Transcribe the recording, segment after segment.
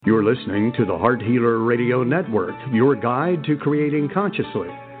You're listening to the Heart Healer Radio Network, your guide to creating consciously.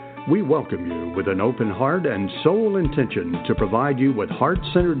 We welcome you with an open heart and sole intention to provide you with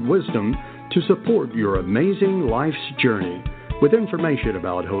heart-centered wisdom to support your amazing life's journey, with information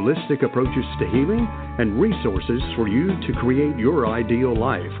about holistic approaches to healing and resources for you to create your ideal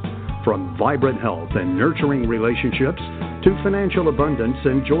life. From vibrant health and nurturing relationships to financial abundance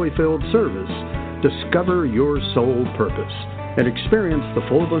and joy-filled service, discover your soul purpose and experience the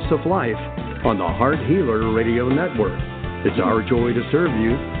fullness of life on the Heart Healer Radio Network. It's our joy to serve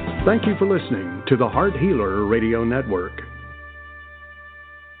you. Thank you for listening to the Heart Healer Radio Network.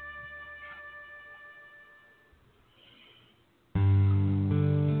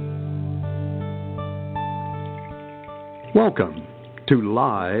 Welcome to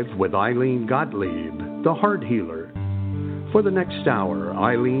Live with Ilene Gottlieb, the Heart Healer. For the next hour,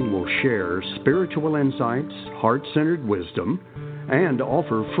 Ilene will share spiritual insights, heart-centered wisdom, and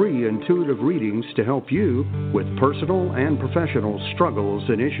offer free intuitive readings to help you with personal and professional struggles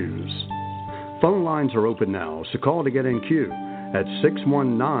and issues. Phone lines are open now, so call to get in queue at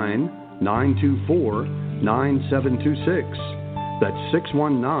 619-924-9726. That's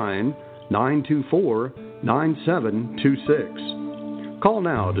 619-924-9726. Call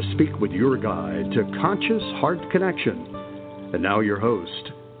now to speak with your guide to Conscious Heart Connection. And now your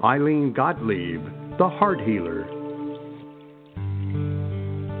host, Ilene Gottlieb, the Heart Healer.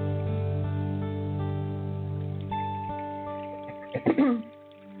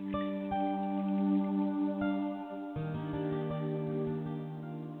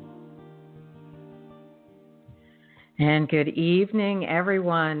 And good evening,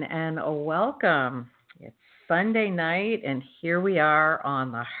 everyone, and welcome. It's Sunday night, and here we are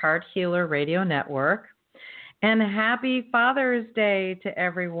on the Heart Healer Radio Network. And happy Father's Day to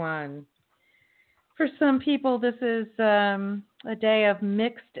everyone. For some people, this is a day of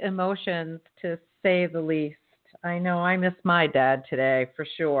mixed emotions, to say the least. I know I miss my dad today, for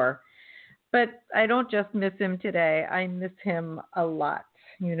sure. But I don't just miss him today. I miss him a lot,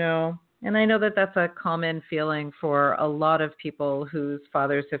 you know. And I know that that's a common feeling for a lot of people whose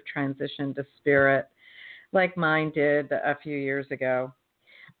fathers have transitioned to spirit, like mine did a few years ago.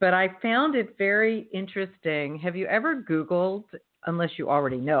 But I found it very interesting. Have you ever Googled, unless you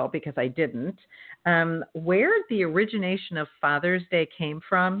already know, because I didn't, where the origination of Father's Day came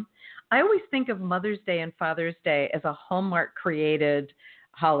from? I always think of Mother's Day and Father's Day as a Hallmark-created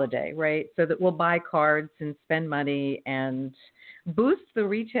holiday, right? So that we'll buy cards and spend money and boost the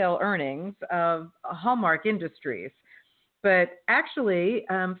retail earnings of Hallmark Industries. But actually,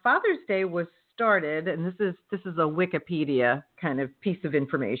 Father's Day was started, and this is a Wikipedia kind of piece of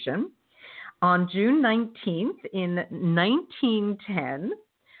information, on June 19th in 1910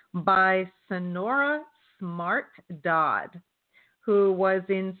 by Sonora Smart Dodd, who was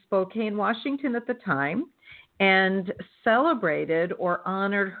in Spokane, Washington at the time, and celebrated or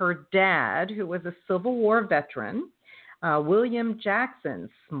honored her dad, who was a Civil War veteran, William Jackson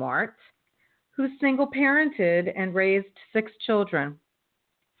Smart, who single-parented and raised 6 children.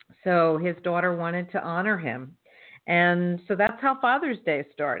 So his daughter wanted to honor him. And so that's how Father's Day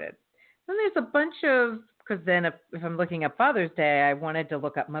started. And there's a bunch of, because then if I'm looking at Father's Day, I wanted to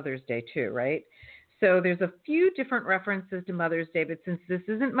look up Mother's Day too, right? So there's a few different references to Mother's Day, but since this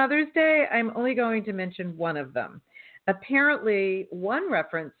isn't Mother's Day, I'm only going to mention one of them. Apparently, one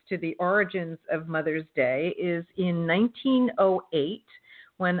reference to the origins of Mother's Day is in 1908,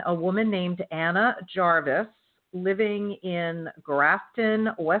 when a woman named Anna Jarvis, living in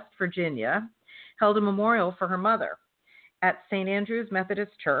Grafton, West Virginia, held a memorial for her mother at St. Andrew's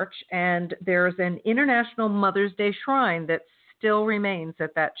Methodist Church, and there's an International Mother's Day shrine that still remains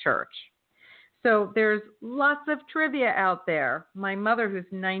at that church. So there's lots of trivia out there. My mother,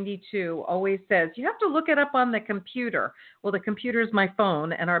 who's 92, always says, you have to look it up on the computer. Well, the computer is my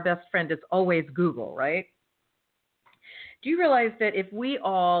phone, and our best friend is always Google, right? Do you realize that if we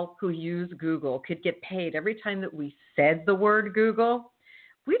all who use Google could get paid every time that we said the word Google,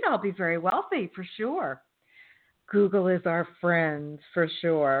 we'd all be very wealthy for sure. Google is our friend for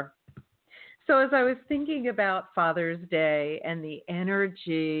sure. So as I was thinking about Father's Day and the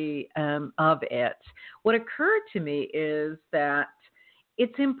energy of it, what occurred to me is that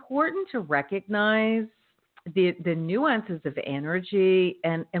it's important to recognize the nuances of energy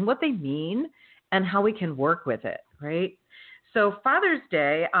and what they mean and how we can work with it, right? So Father's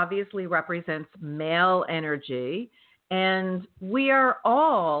Day obviously represents male energy, and we are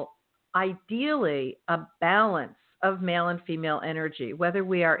all ideally a balance of male and female energy, whether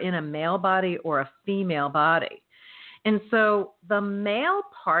we are in a male body or a female body. And so the male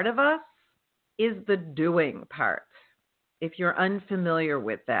part of us is the doing part. if you're unfamiliar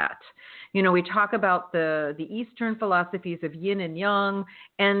with that. You know, we talk about the Eastern philosophies of yin and yang,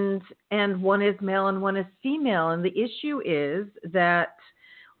 and one is male and one is female. And the issue is that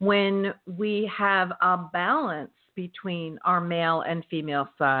when we have a balance between our male and female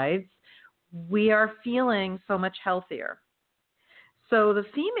sides, we are feeling so much healthier. So the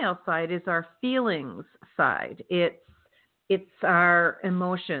female side is our feelings side. It's our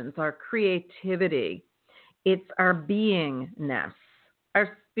emotions, our creativity. It's our beingness.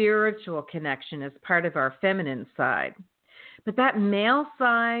 Our spiritual connection is part of our feminine side. But that male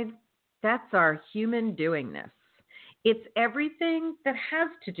side, that's our human doingness. It's everything that has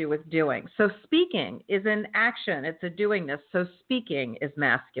to do with doing. So speaking is an action. It's a doingness. So speaking is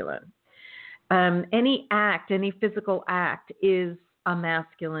masculine. Any act, any physical act is a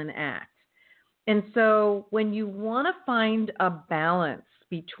masculine act. And so when you want to find a balance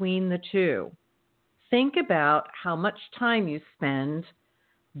between the two, think about how much time you spend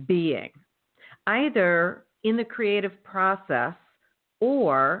being, either in the creative process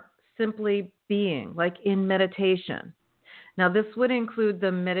or simply being, like in meditation. Now, this would include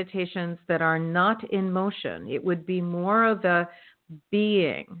the meditations that are not in motion. It would be more of a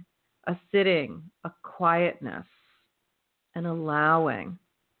being, a sitting, a quietness, an allowing.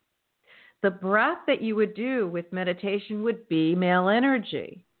 The breath that you would do with meditation would be male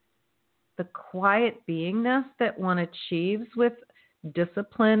energy. The quiet beingness that one achieves with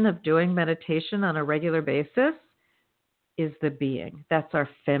discipline of doing meditation on a regular basis is the being. That's our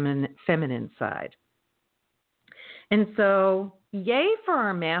feminine side. And so, yay for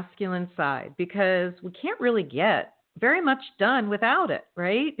our masculine side, because we can't really get very much done without it,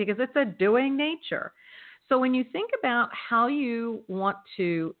 right? Because it's a doing nature. So when you think about how you want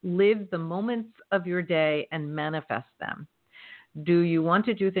to live the moments of your day and manifest them, do you want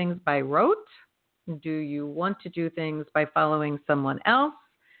to do things by rote? Do you want to do things by following someone else?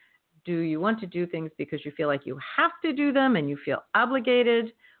 Do you want to do things because you feel like you have to do them and you feel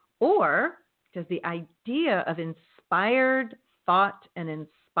obligated? Or does the idea of inspired thought and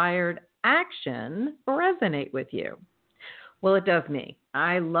inspired action resonate with you? Well, it does me.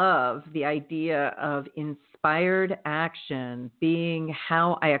 I love the idea of inspired action being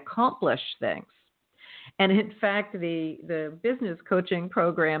how I accomplish things. And in fact, the business coaching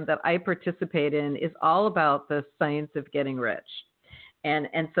program that I participate in is all about the science of getting rich. And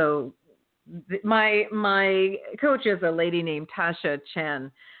so my coach is a lady named Tasha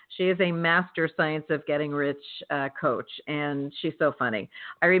Chen. She is a master science of getting rich coach, and she's so funny.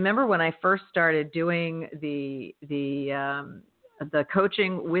 I remember when I first started doing the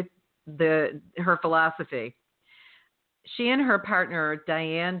coaching with her philosophy. She and her partner,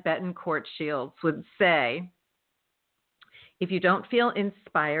 Diane Betancourt Shields, would say, if you don't feel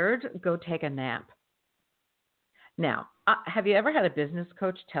inspired, go take a nap. Now, have you ever had a business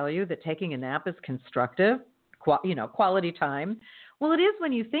coach tell you that taking a nap is constructive, quality time? Well, it is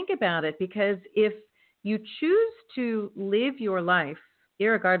when you think about it, because if you choose to live your life,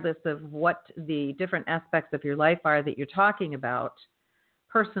 irregardless of what the different aspects of your life are that you're talking about,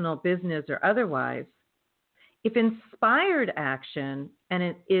 personal, business, or otherwise, if inspired action and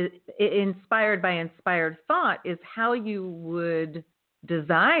it is inspired by inspired thought is how you would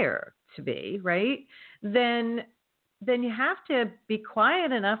desire to be, right? Then you have to be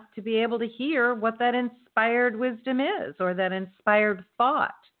quiet enough to be able to hear what that inspired wisdom is, or that inspired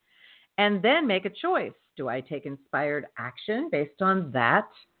thought, and then make a choice. Do I take inspired action based on that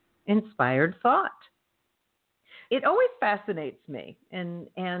inspired thought? It always fascinates me,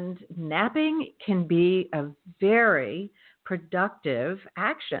 and napping can be a very productive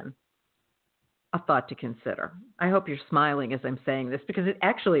action, a thought to consider. I hope you're smiling as I'm saying this, because it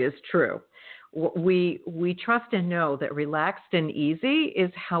actually is true. We trust and know that relaxed and easy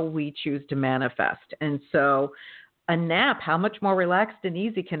is how we choose to manifest. And so a nap, how much more relaxed and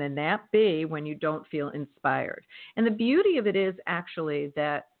easy can a nap be when you don't feel inspired? And the beauty of it is actually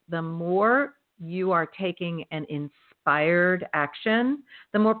that the more you are taking an inspired action,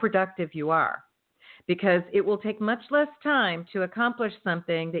 the more productive you are, because it will take much less time to accomplish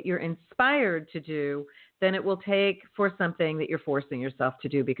something that you're inspired to do than it will take for something that you're forcing yourself to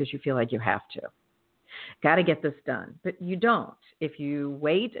do because you feel like you have to. Got to get this done. But you don't. If you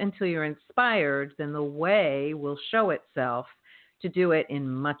wait until you're inspired, then the way will show itself to do it in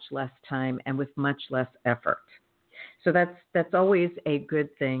much less time and with much less effort. So that's always a good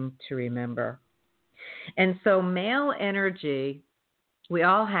thing to remember. And so male energy, we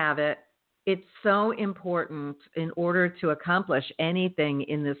all have it. It's so important in order to accomplish anything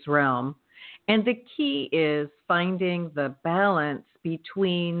in this realm. And the key is finding the balance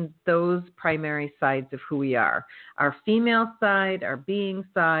between those primary sides of who we are, our female side, our being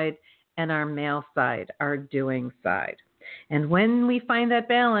side, and our male side, our doing side. And when we find that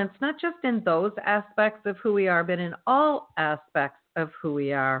balance, not just in those aspects of who we are, but in all aspects of who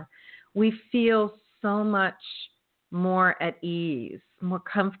we are, we feel so much more at ease, more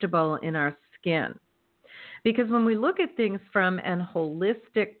comfortable in our skin. Because when we look at things from an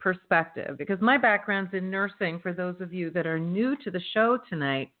holistic perspective, because my background's in nursing, for those of you that are new to the show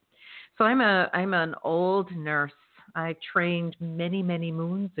tonight, so I'm an old nurse. I trained many, many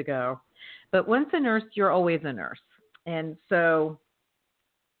moons ago. But once a nurse, you're always a nurse. And so,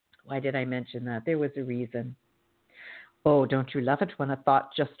 why did I mention that? There was a reason. Oh, don't you love it when a thought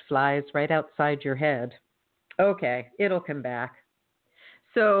just flies right outside your head? Okay, it'll come back.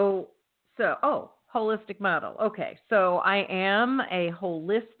 Holistic model. Okay, so I am a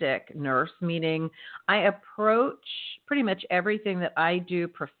holistic nurse, meaning I approach pretty much everything that I do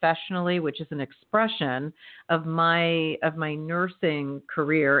professionally, which is an expression of my nursing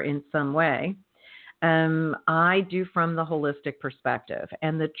career in some way. I do from the holistic perspective.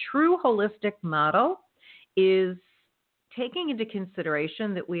 And the true holistic model is taking into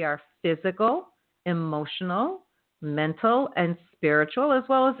consideration that we are physical, emotional, mental, and spiritual, as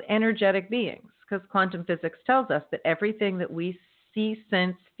well as energetic beings. Because quantum physics tells us that everything that we see,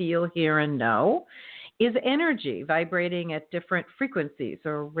 sense, feel, hear, and know is energy vibrating at different frequencies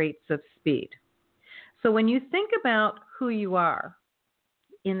or rates of speed. So when you think about who you are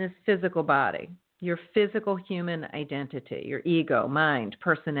in this physical body, your physical human identity, your ego, mind,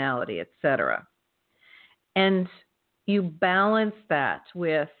 personality, etc., and you balance that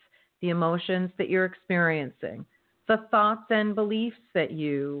with the emotions that you're experiencing, the thoughts and beliefs that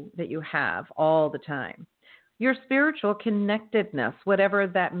you have all the time, your spiritual connectedness, whatever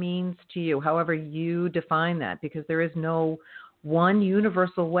that means to you, however you define that, because there is no one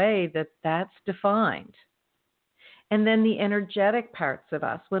universal way that that's defined. And then the energetic parts of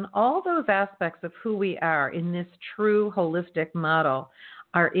us, when all those aspects of who we are in this true holistic model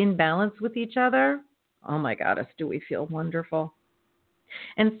are in balance with each other, oh my goddess, do we feel wonderful.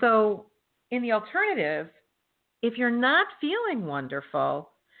 And so in the alternative, if you're not feeling wonderful,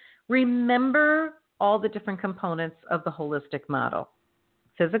 remember all the different components of the holistic model: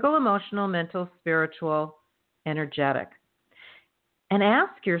 physical, emotional, mental, spiritual, energetic. And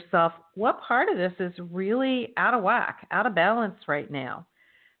ask yourself, what part of this is really out of whack, out of balance right now?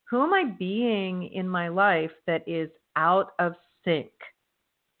 Who am I being in my life that is out of sync,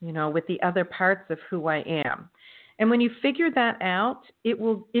 with the other parts of who I am? And when you figure that out, it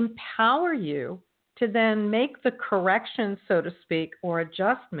will empower you to then make the correction, so to speak, or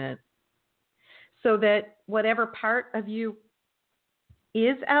adjustment, so that whatever part of you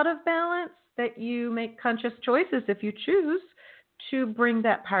is out of balance, that you make conscious choices, if you choose, to bring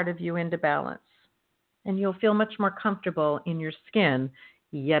that part of you into balance. And you'll feel much more comfortable in your skin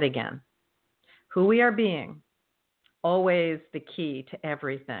yet again. Who we are being, always the key to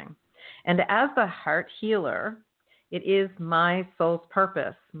everything. And as the heart healer, it is my soul's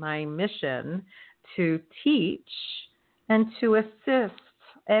purpose, my mission, to teach and to assist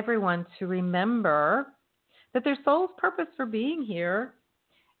everyone to remember that their soul's purpose for being here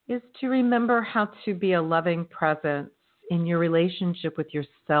is to remember how to be a loving presence in your relationship with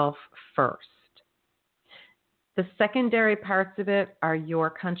yourself first. The secondary parts of it are your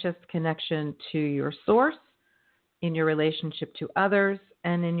conscious connection to your source, in your relationship to others,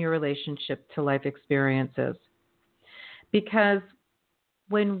 and in your relationship to life experiences. Because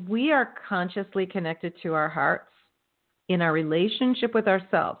when we are consciously connected to our hearts, in our relationship with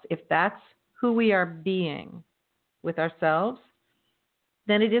ourselves, if that's who we are being with ourselves,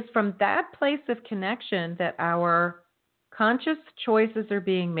 then it is from that place of connection that our conscious choices are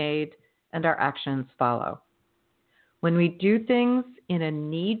being made and our actions follow. When we do things in a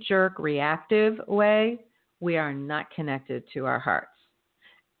knee-jerk, reactive way, we are not connected to our hearts.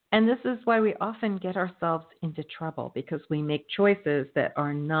 And this is why we often get ourselves into trouble, because we make choices that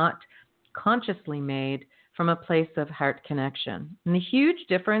are not consciously made from a place of heart connection. And the huge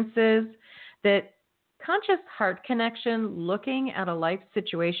difference is that conscious heart connection, looking at a life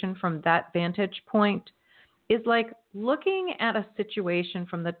situation from that vantage point, is like looking at a situation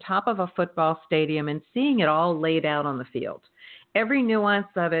from the top of a football stadium and seeing it all laid out on the field. Every nuance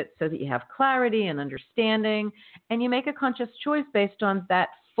of it, so that you have clarity and understanding, and you make a conscious choice based on that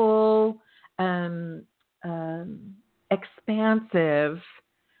full, expansive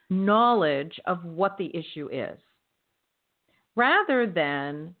knowledge of what the issue is, rather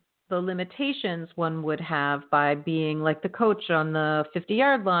than the limitations one would have by being like the coach on the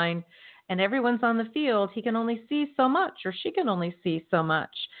 50-yard line and everyone's on the field, he can only see so much or she can only see so much.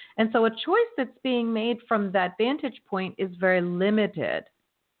 And so a choice that's being made from that vantage point is very limited.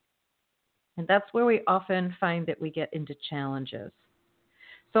 And that's where we often find that we get into challenges.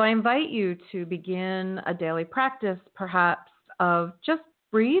 So I invite you to begin a daily practice, perhaps, of just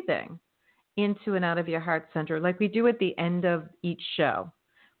breathing into and out of your heart center, like we do at the end of each show.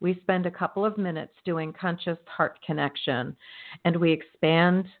 We spend a couple of minutes doing conscious heart connection, and we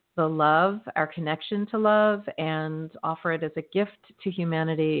expand the love, our connection to love, and offer it as a gift to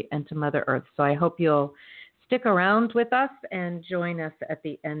humanity and to Mother Earth. So I hope you'll stick around with us and join us at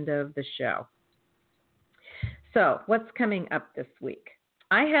the end of the show. So what's coming up this week?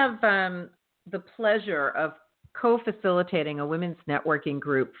 I have the pleasure of co-facilitating a women's networking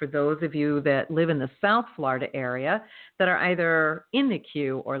group for those of you that live in the South Florida area that are either in the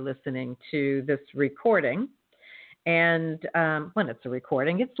queue or listening to this recording. And when it's a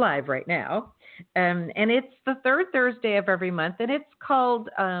recording, it's live right now. And it's the third Thursday of every month, and it's called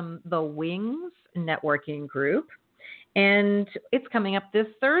the Wings Networking Group. And it's coming up this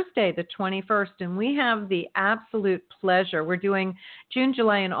Thursday, the 21st, and we have the absolute pleasure. We're doing June,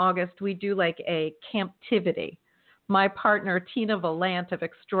 July, and August. We do like a camptivity. My partner, Tina Vallant of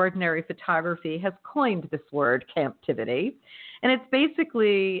Extraordinary Photography, has coined this word, camptivity. And it's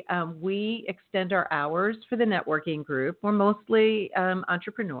basically we extend our hours for the networking group. We're mostly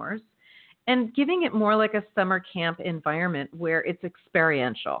entrepreneurs, and giving it more like a summer camp environment where it's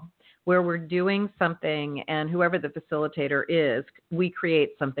experiential, where we're doing something, and whoever the facilitator is, we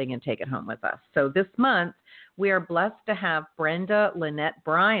create something and take it home with us. So this month, we are blessed to have Brenda Lynette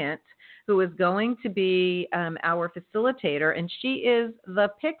Bryant, who is going to be our facilitator, and she is the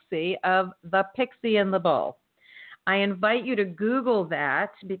Pixie of The Pixie and the Bull. I invite you to Google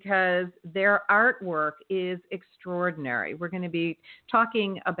that because their artwork is extraordinary. We're going to be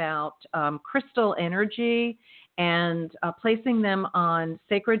talking about crystal energy and placing them on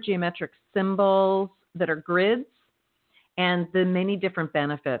sacred geometric symbols that are grids, and the many different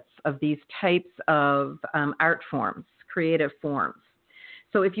benefits of these types of art forms, creative forms.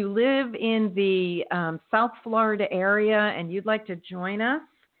 So if you live in the South Florida area and you'd like to join us,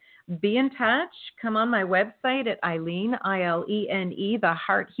 be in touch. Come on my website at Ilene, I-L-E-N-E,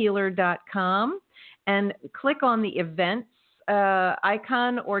 thehearthealer.com, and click on the events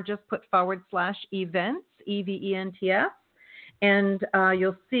icon, or just put /events, E-V-E-N-T-S, and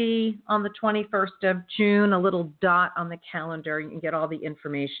you'll see on the 21st of June a little dot on the calendar. You can get all the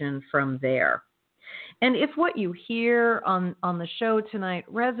information from there. And if what you hear on the show tonight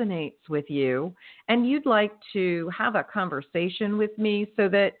resonates with you and you'd like to have a conversation with me so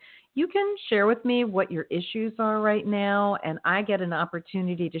that you can share with me what your issues are right now, and I get an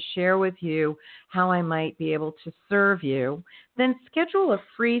opportunity to share with you how I might be able to serve you, then schedule a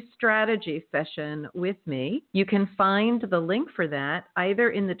free strategy session with me. You can find the link for that either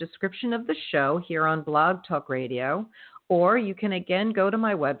in the description of the show here on Blog Talk Radio, or you can again go to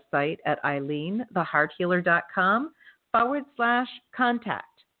my website at IleneTheHeartHealer.com/contact.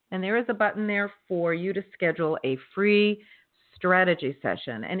 And there is a button there for you to schedule a free strategy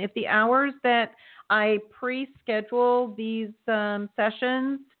session. And if the hours that I pre-schedule these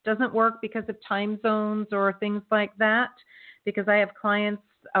sessions doesn't work because of time zones or things like that, because I have clients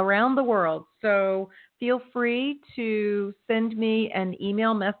around the world, so feel free to send me an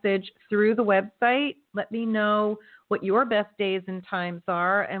email message through the website. Let me know what your best days and times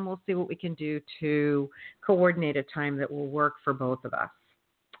are, and we'll see what we can do to coordinate a time that will work for both of us.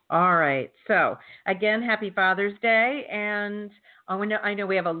 All right. So, again, happy Father's Day. And I know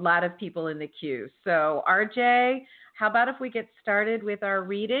we have a lot of people in the queue. So, RJ, how about if we get started with our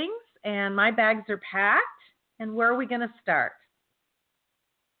readings? And my bags are packed. And where are we going to start?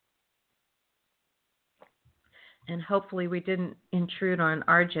 And hopefully we didn't intrude on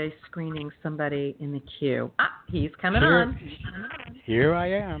RJ screening somebody in the queue. He's coming on. Here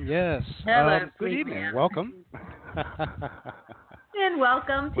I am, yes. Hello, good evening. Man. Welcome. And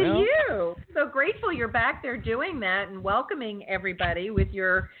welcome to you. So grateful you're back there doing that and welcoming everybody with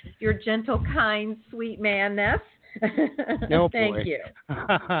your gentle, kind, sweet manness. No, Thank boy. you.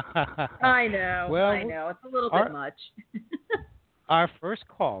 I know. Well, I know. It's a little bit much. Our first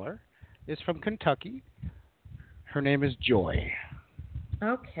caller is from Kentucky. Her name is Joy.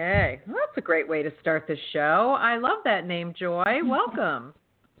 Okay. Well, that's a great way to start the show. I love that name, Joy. Welcome.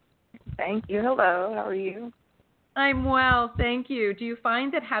 Thank you. Hello. How are you? I'm well, thank you. Do you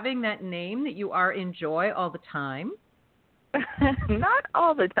find that having that name that you are in Joy all the time? Not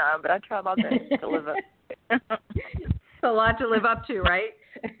all the time, but I try my best to live up to it. It's a lot to live up to, right?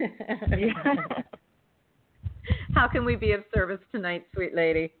 Yeah. How can we be of service tonight, sweet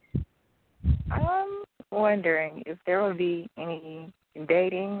lady? I'm wondering if there will be any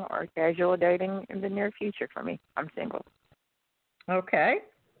dating or casual dating in the near future for me. I'm single. Okay.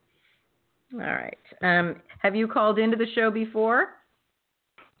 All right. Have you called into the show before?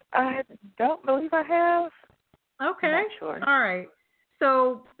 I don't believe I have. Okay. I'm not sure. All right.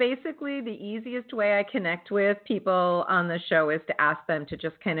 So basically, the easiest way I connect with people on the show is to ask them to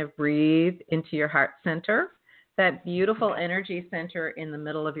just kind of breathe into your heart center, that beautiful energy center in the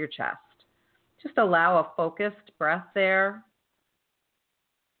middle of your chest. Just allow a focused breath there.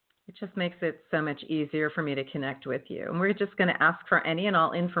 It just makes it so much easier for me to connect with you. And we're just going to ask for any and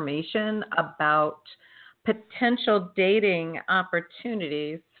all information about potential dating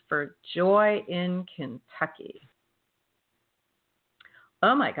opportunities for Joy in Kentucky.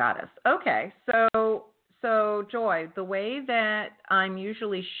 Oh my goddess. Okay, so Joy, the way that I'm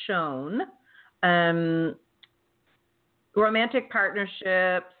usually shown, romantic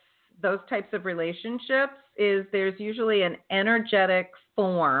partnerships, those types of relationships, is there's usually an energetic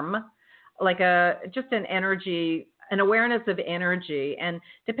form, like just an energy, an awareness of energy, and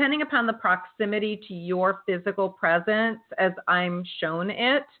depending upon the proximity to your physical presence, as I'm shown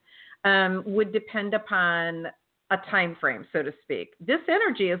it, would depend upon a time frame, so to speak. This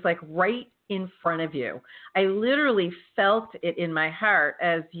energy is like right in front of you. I literally felt it in my heart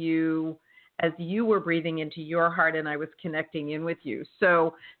as you were breathing into your heart and I was connecting in with you.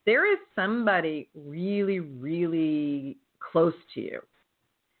 So there is somebody really, really close to you.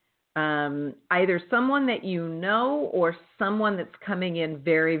 Either someone that you know or someone that's coming in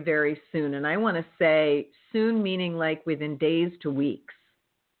very, very soon. And I want to say soon, meaning like within days to weeks.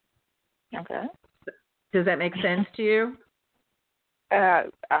 Okay. Does that make sense to you?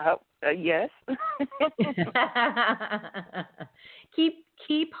 Yes.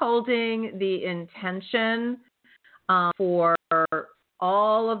 Keep holding the intention for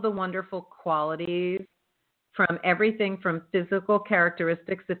all of the wonderful qualities, from everything from physical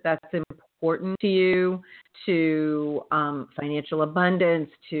characteristics, if that's important to you, to financial abundance,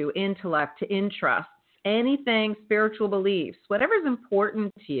 to intellect, to interests, anything, spiritual beliefs, whatever's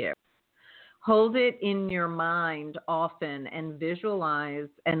important to you. Hold it in your mind often and visualize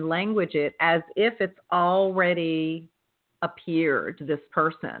and language it as if it's already appeared, this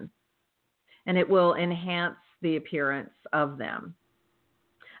person. And it will enhance the appearance of them.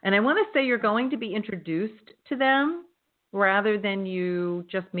 And I want to say you're going to be introduced to them rather than you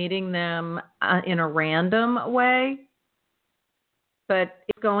just meeting them in a random way. But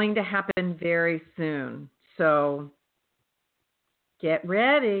it's going to happen very soon. So get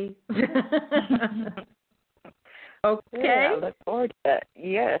ready. Okay? Yeah, I look forward to that.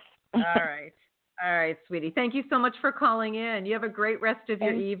 Yes. All right. All right, sweetie. Thank you so much for calling in. You have a great rest of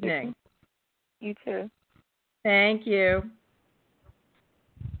your evening. You too. Thank you.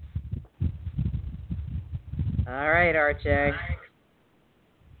 All right, RJ.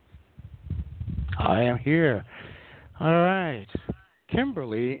 I am here. All right.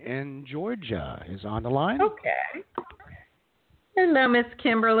 Kimberly in Georgia is on the line. Okay. Hello, Miss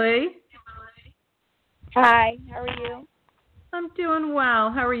Kimberly. Hi, how are you? I'm doing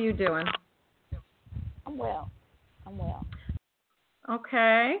well. How are you doing? I'm well.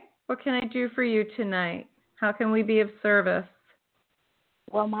 Okay. What can I do for you tonight? How can we be of service?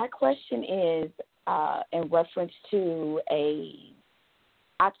 Well, my question is in reference to a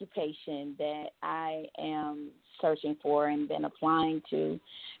occupation that I am searching for and been applying to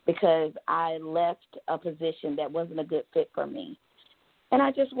because I left a position that wasn't a good fit for me. And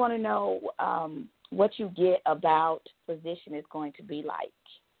I just want to know what you get about position is going to be like.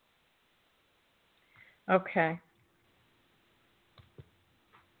 Okay.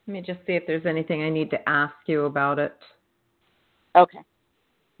 Let me just see if there's anything I need to ask you about it. Okay.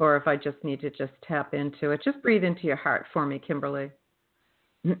 Or if I just need to just tap into it. Just breathe into your heart for me, Kimberly.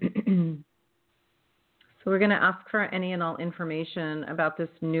 So we're going to ask for any and all information about this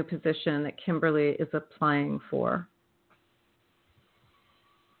new position that Kimberly is applying for.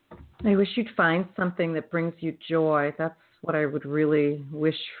 I wish you'd find something that brings you joy. That's what I would really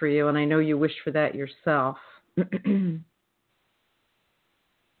wish for you, and I know you wish for that yourself. Okay.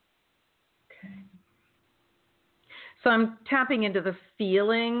 So I'm tapping into the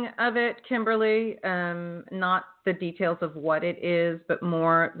feeling of it, Kimberly, not the details of what it is, but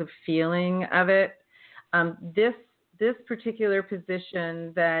more the feeling of it. This particular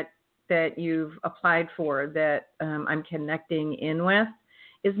position that you've applied for, that I'm connecting in with,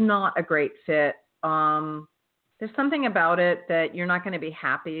 is not a great fit. There's something about it that you're not going to be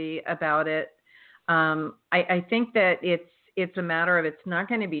happy about it. I think that it's a matter of it's not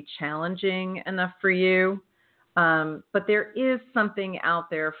going to be challenging enough for you. But there is something out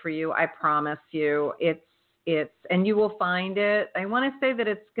there for you. I promise you. And you will find it. I want to say that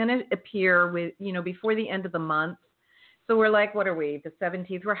it's going to appear before the end of the month. So we're like, what are we? The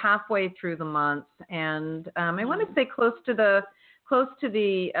 17th. We're halfway through the month, and I want to say close to the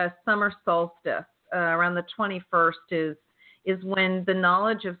summer solstice, around the 21st is when the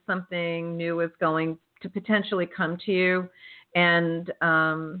knowledge of something new is going to potentially come to you, and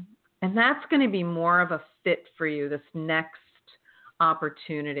that's going to be more of a fit for you. This next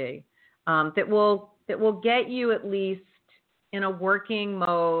opportunity that will get you at least in a working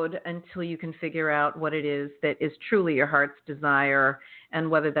mode until you can figure out what it is that is truly your heart's desire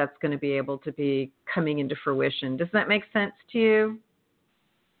and whether that's going to be able to be coming into fruition. Does that make sense to you?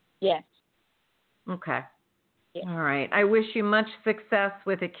 Yes. Okay. Yes. All right. I wish you much success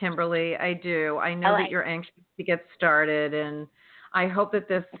with it, Kimberly. I do. I know that you're anxious to get started, and I hope that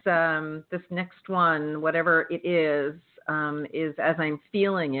this next one, whatever it is as I'm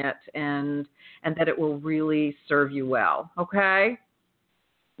feeling it, and that it will really serve you well. Okay?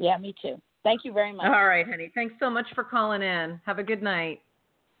 Yeah, me too. Thank you very much. All right, honey. Thanks so much for calling in. Have a good night.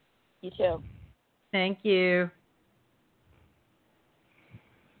 You too. Thank you.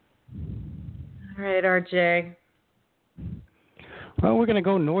 All right, RJ. Well, we're going to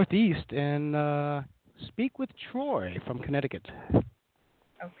go northeast and speak with Troy from Connecticut.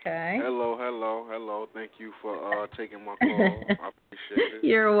 Okay. Hello. Thank you for taking my call. I appreciate it.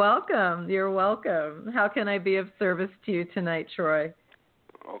 You're welcome. How can I be of service to you tonight, Troy?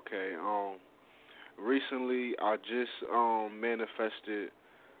 Okay. Recently I just manifested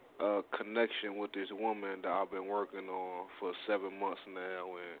a connection with this woman that I've been working on for 7 months now,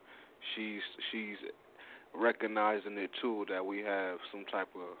 and she's recognizing it too, that we have some type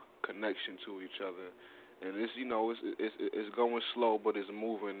of connection to each other. And it's going slow, but it's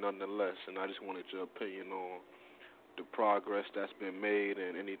moving nonetheless. And I just wanted your opinion on the progress that's been made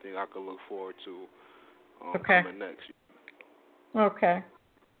and anything I could look forward to coming next. Okay.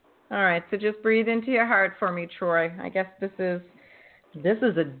 All right. So just breathe into your heart for me, Troy. I guess this is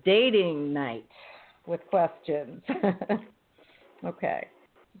a dating night with questions. Okay.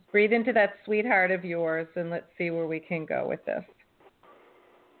 Breathe into that sweetheart of yours, and let's see where we can go with this.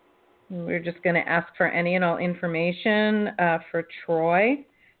 We're just going to ask for any and all information for Troy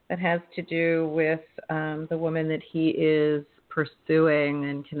that has to do with the woman that he is pursuing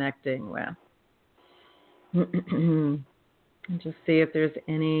and connecting with. And just see if there's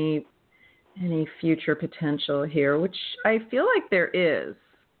any future potential here, which I feel like there is.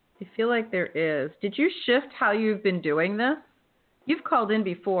 Did you shift how you've been doing this? You've called in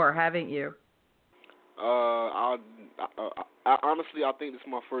before, haven't you? I honestly, I think this is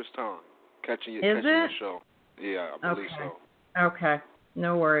my first time catching the show. Yeah, I believe so. Okay.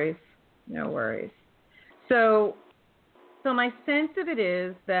 No worries. So my sense of it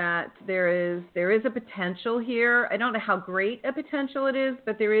is that there is a potential here. I don't know how great a potential it is,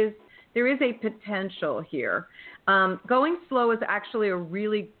 but there is a potential here. Going slow is actually a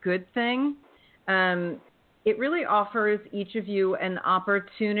really good thing. It really offers each of you an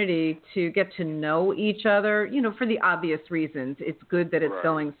opportunity to get to know each other, for the obvious reasons. It's good that it's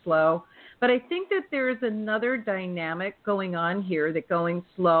going slow. But I think that there is another dynamic going on here that going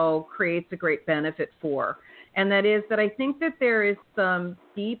slow creates a great benefit for. And that is that I think that there is some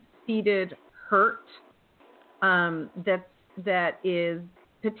deep-seated hurt that is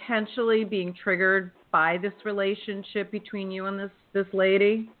potentially being triggered by this relationship between you and this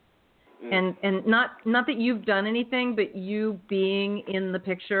lady. And not that you've done anything, but you being in the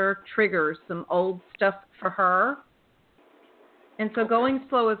picture triggers some old stuff for her. And so going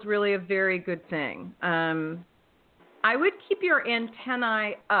slow is really a very good thing. I would keep your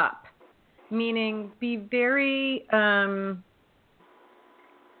antennae up, meaning be very,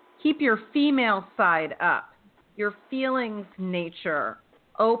 keep your female side up, your feelings nature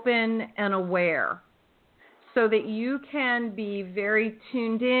open and aware, so that you can be very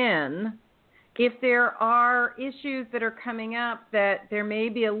tuned in if there are issues that are coming up that there may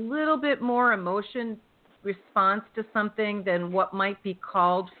be a little bit more emotion response to something than what might be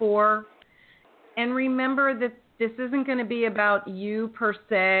called for. And remember that this isn't going to be about you per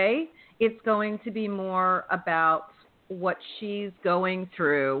se. It's going to be more about what she's going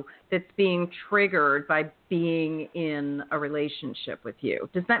through that's being triggered by being in a relationship with you.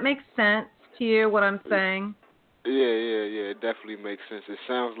 Does that make sense to you, what I'm saying? Yeah. It definitely makes sense. It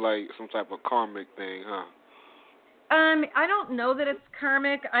sounds like some type of karmic thing, huh? I don't know that it's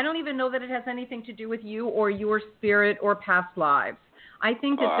karmic. I don't even know that it has anything to do with you or your spirit or past lives. I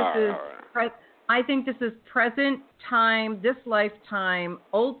think that I think this is present time, this lifetime,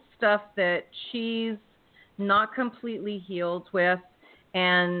 old stuff that she's not completely healed with,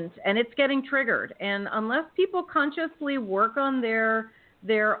 and it's getting triggered. And unless people consciously work on their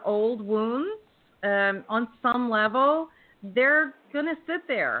old wounds on some level, they're going to sit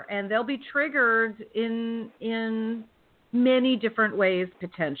there and they'll be triggered in many different ways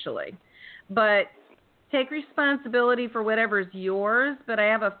potentially. But take responsibility for whatever's yours. But I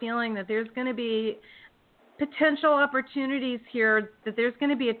have a feeling that there's going to be potential opportunities here, that there's going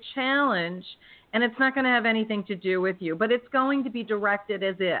to be a challenge, and it's not going to have anything to do with you, but it's going to be directed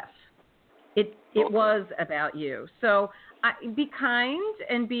as if it was about you. So be kind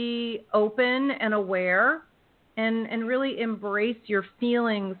and be open and aware, and really embrace your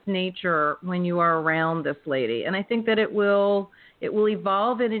feelings nature when you are around this lady. And I think that it will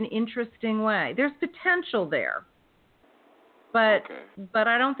evolve in an interesting way. There's potential there, but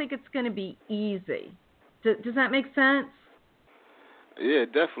I don't think it's going to be easy. Does that make sense? Yeah,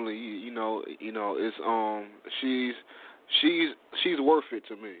 definitely. It's she's worth it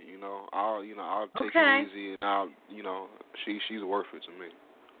to me. I'll take it easy, and she's worth it to me.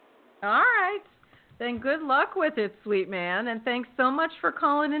 All right, then good luck with it, sweet man, and thanks so much for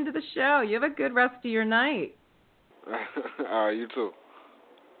calling into the show. You have a good rest of your night. All right, you too.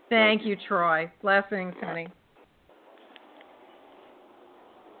 Thank you, Troy. Blessings, honey.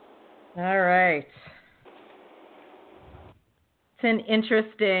 All right. It's an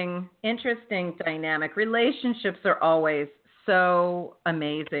interesting dynamic. Relationships are always so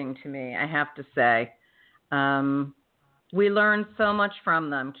amazing to me, I have to say. We learn so much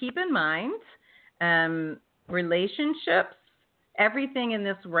from them. Keep in mind, relationships, everything in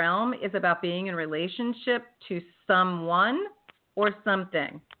this realm is about being in relationship to someone or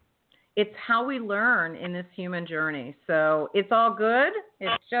something. It's how we learn in this human journey. So it's all good.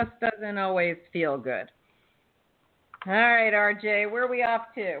 It just doesn't always feel good. All right, RJ, where are we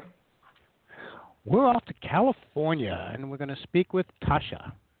off to? We're off to California, and we're going to speak with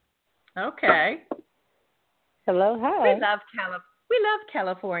Tasha. Okay. Hello, hi. We love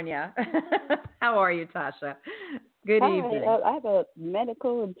California. How are you, Tasha? Good evening. I have a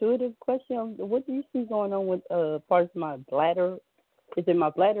medical intuitive question. What do you see going on with parts of my bladder? Is it my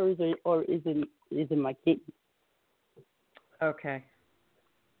bladder or is it my kidney? Okay.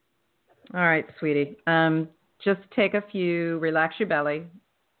 All right, sweetie. Just take relax your belly,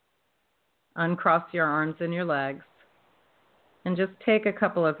 uncross your arms and your legs, and just take a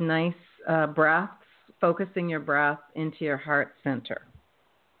couple of nice breaths, focusing your breath into your heart center.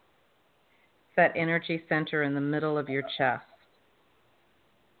 That energy center in the middle of your chest.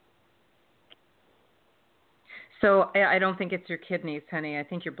 So I don't think it's your kidneys, honey. I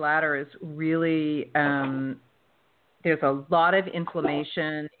think your bladder is really, there's a lot of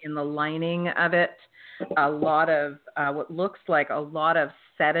inflammation in the lining of it, a lot of what looks like a lot of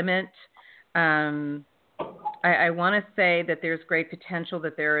sediment. I want to say that there's great potential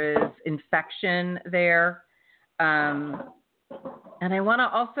that there is infection there. And I want to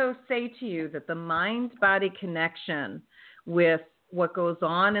also say to you that the mind-body connection with what goes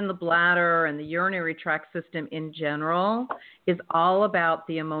on in the bladder and the urinary tract system in general is all about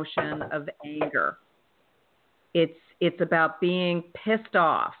the emotion of anger. It's about being pissed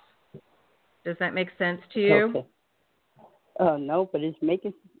off. Does that make sense to you? Okay. No, but it's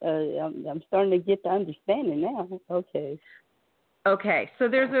making. I'm starting to get the understanding now. Okay. Okay, so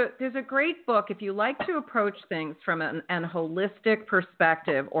there's a great book if you like to approach things from an holistic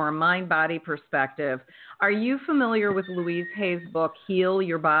perspective or a mind-body perspective. Are you familiar with Louise Hay's book, Heal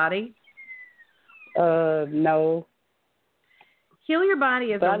Your Body? No. Heal Your Body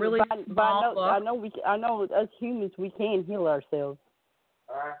is a really small book. I know as humans we can heal ourselves.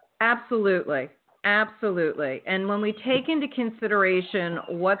 Absolutely. And when we take into consideration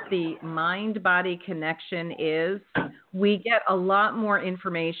what the mind-body connection is, we get a lot more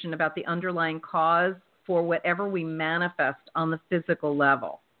information about the underlying cause for whatever we manifest on the physical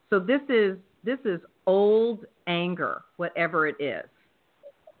level. So this is old anger, whatever it is.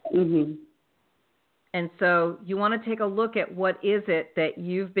 Mm-hmm. And so you want to take a look at what is it that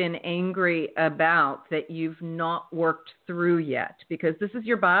you've been angry about that you've not worked through yet, because this is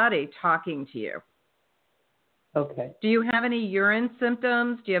your body talking to you. Okay. Do you have any urine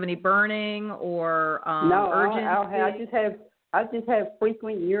symptoms? Do you have any burning or no, urgency? I just have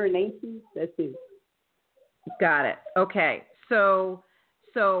frequent urinations. That's it. Got it. Okay. So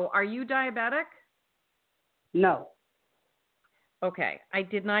are you diabetic? No. Okay. I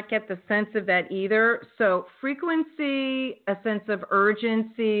did not get the sense of that either. So frequency, a sense of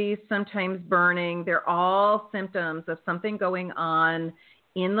urgency, sometimes burning, they're all symptoms of something going on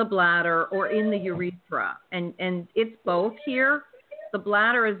in the bladder or in the urethra. And it's both here. The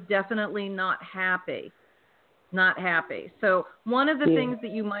bladder is definitely not happy. not happy. So one of the things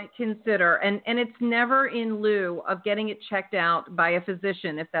that you might consider, and it's never in lieu of getting it checked out by a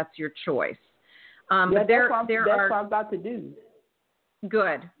physician if that's your choice. But that's what I'm about to do.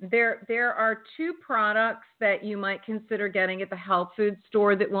 Good. There are two products that you might consider getting at the health food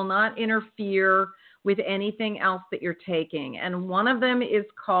store that will not interfere with anything else that you're taking. And one of them is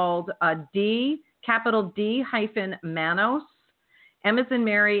called capital D-Manos. M as in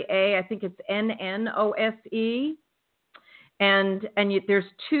Mary, A, I think it's N-N-O-S-E. And there's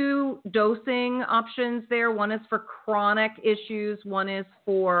two dosing options there. One is for chronic issues. One is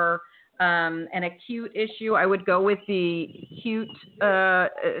for an acute issue. I would go with the acute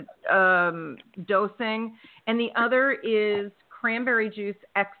dosing. And the other is cranberry juice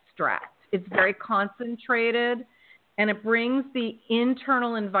extract. It's very concentrated, and it brings the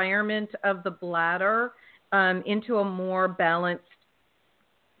internal environment of the bladder into a more balanced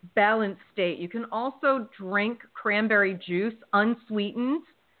state. You can also drink cranberry juice unsweetened,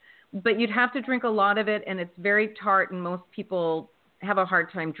 but you'd have to drink a lot of it, and it's very tart, and most people have a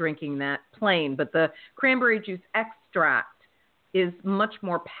hard time drinking that plain. But the cranberry juice extract is much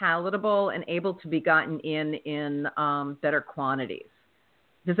more palatable and able to be gotten in better quantities.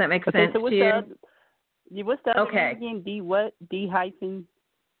 Does that make sense to you? What's the other name again? D what? D hyphen?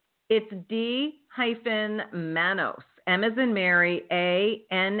 It's D-Manos. M as in Mary,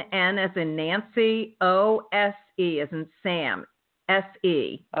 A-N-N as in Nancy, O-S-E as in Sam,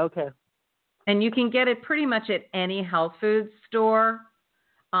 S-E. Okay. And you can get it pretty much at any health food store.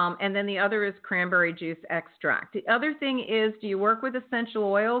 And then the other is cranberry juice extract. The other thing is, do you work with essential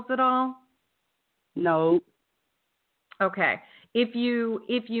oils at all? No. Okay. If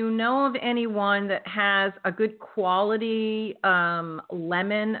you know of anyone that has a good quality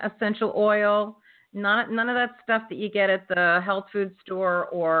lemon essential oil, none of that stuff that you get at the health food store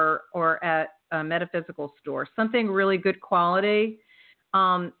or at a metaphysical store, something really good quality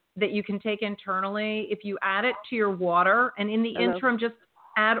that you can take internally. If you add it to your water, and in the interim, just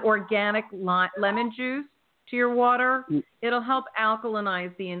add organic lemon juice to your water, it'll help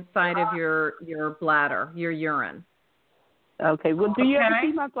alkalinize the inside of your bladder, your urine. Okay. Well, do you ever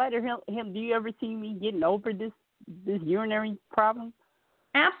see my bladder? Do you ever see me getting over this urinary problem?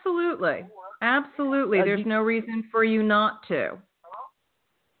 Absolutely. There's no reason for you not to.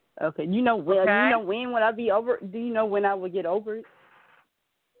 Okay. You know when? Okay. You know when would I be over? Do you know when I would get over it?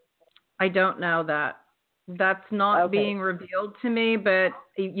 I don't know that. That's not being revealed to me, but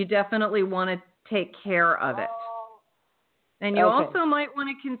you definitely want to take care of it. And you also might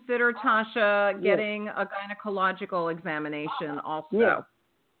want to consider, Tasha, getting a gynecological examination also.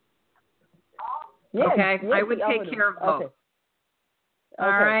 Yeah. Okay? I would take care of both. Okay. All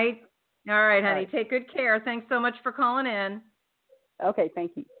right, honey. Right. Take good care. Thanks so much for calling in. Okay,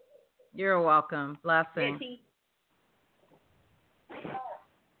 thank you. You're welcome. Blessing.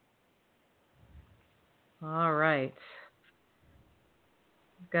 All right.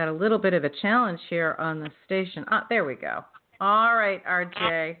 Got a little bit of a challenge here on the station. There we go. All right,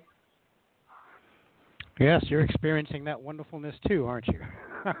 RJ. Yes, you're experiencing that wonderfulness too, aren't you?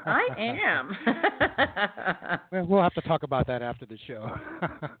 I am. Well, we'll have to talk about that after the show.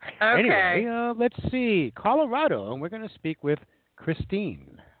 Okay. Anyway, let's see. Colorado, and we're going to speak with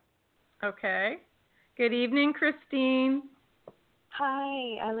Christine. Okay. Good evening, Christine.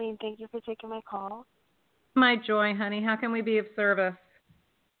 Hi, Eileen. Thank you for taking my call. My joy, honey. How can we be of service?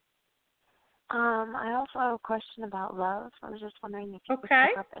 I also have a question about love. I was just wondering if you could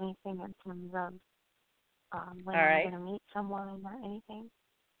pick up anything in terms of when I'm going to meet someone or anything.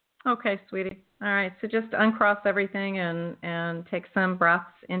 Okay, sweetie. All right. So just uncross everything and take some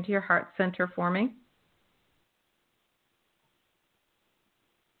breaths into your heart center for me.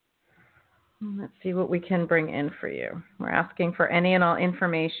 Let's see what we can bring in for you. We're asking for any and all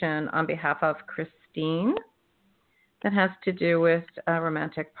information on behalf of Christine that has to do with a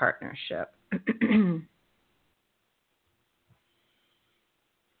romantic partnership.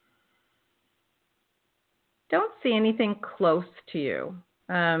 Don't see anything close to you.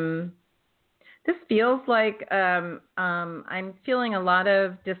 This feels like I'm feeling a lot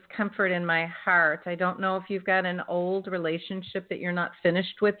of discomfort in my heart. I don't know if you've got an old relationship that you're not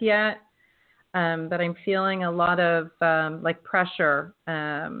finished with yet, but I'm feeling a lot of like pressure,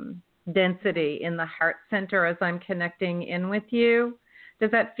 density in the heart center as I'm connecting in with you.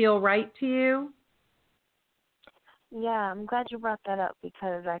 Does that feel right to you? Yeah, I'm glad you brought that up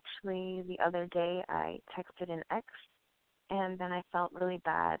because actually the other day I texted an ex and then I felt really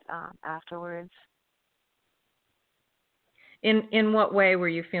bad afterwards. In what way were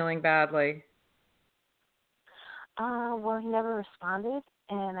you feeling badly? Well, he never responded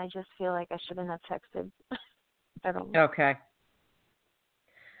and I just feel like I shouldn't have texted. I don't know.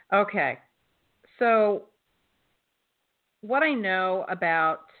 Okay. So what I know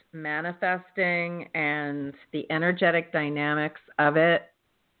about manifesting and the energetic dynamics of it,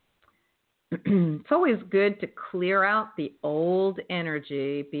 it's always good to clear out the old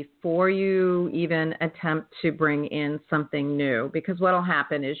energy before you even attempt to bring in something new, because what will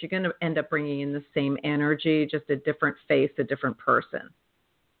happen is you're going to end up bringing in the same energy, just a different face, a different person.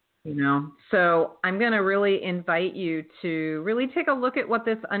 So I'm going to really invite you to really take a look at what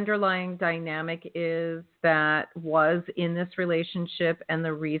this underlying dynamic is that was in this relationship and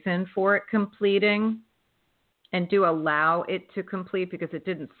the reason for it completing, and do allow it to complete, because it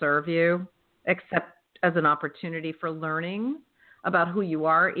didn't serve you except as an opportunity for learning about who you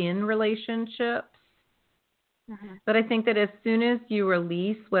are in relationships. Mm-hmm. But I think that as soon as you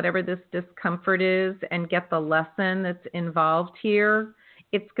release whatever this discomfort is and get the lesson that's involved here,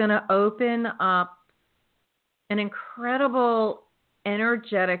 it's going to open up an incredible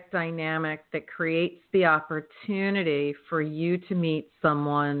energetic dynamic that creates the opportunity for you to meet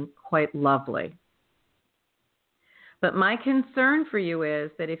someone quite lovely. But my concern for you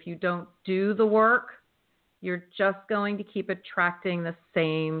is that if you don't do the work, you're just going to keep attracting the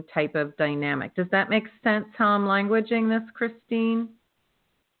same type of dynamic. Does that make sense how I'm languaging this, Christine?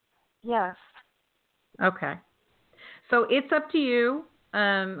 Yes. Okay. So it's up to you.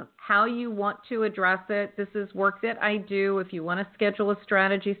 How you want to address it. This is work that I do. If you want to schedule a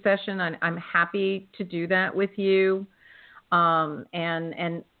strategy session, I'm happy to do that with you,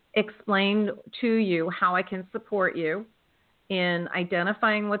 and explain to you how I can support you in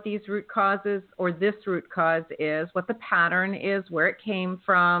identifying what these root causes or this root cause is, what the pattern is, where it came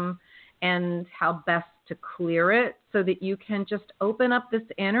from, and how best to clear it so that you can just open up this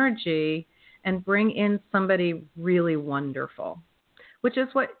energy and bring in somebody really wonderful, which is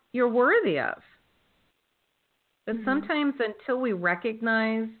what you're worthy of. But sometimes until we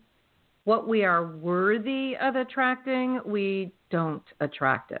recognize what we are worthy of attracting, we don't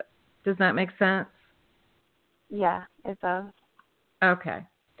attract it. Does that make sense? Yeah, it does. Okay.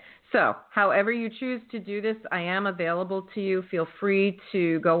 So, however you choose to do this, I am available to you. Feel free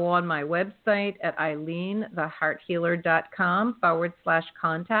to go on my website at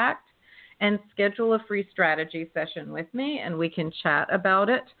ilenethehearthealer.com/contact and schedule a free strategy session with me, and we can chat about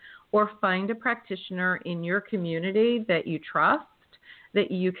it, or find a practitioner in your community that you trust that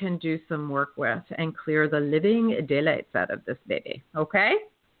you can do some work with and clear the living daylights out of this baby. Okay?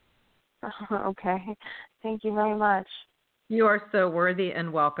 Okay. Thank you very much. You are so worthy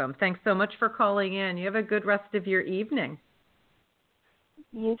and welcome. Thanks so much for calling in. You have a good rest of your evening.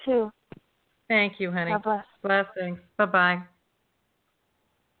 You too. Thank you, honey. God bless. Blessings. Bye-bye.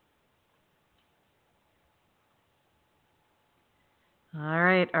 All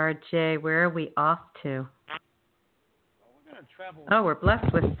right, RJ, where are we off to? Oh, we're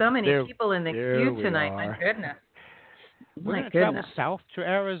blessed with so many people in the queue tonight. My goodness. We're going to travel south to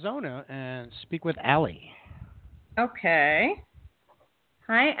Arizona and speak with Allie. Okay.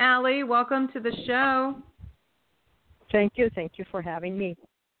 Hi, Allie. Welcome to the show. Thank you. Thank you for having me.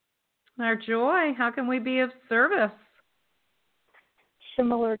 Our joy. How can we be of service?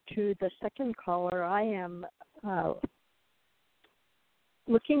 Similar to the second caller, I am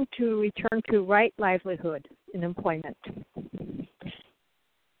looking to return to right livelihood in employment.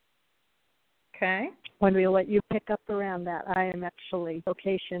 Okay. When we let you pick up around that, I am actually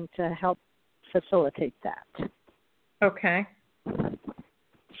location to help facilitate that. Okay.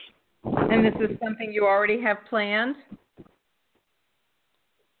 And this is something you already have planned?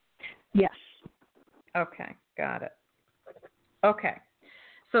 Yes. Okay, got it. Okay.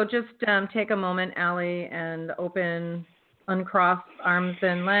 So just take a moment, Allie, and uncross arms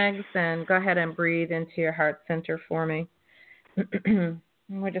and legs, and go ahead and breathe into your heart center for me.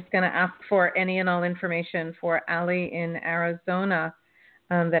 We're just going to ask for any and all information for Allie in Arizona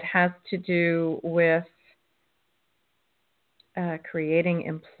that has to do with creating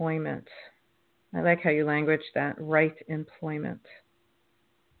employment. I like how you language that, right employment.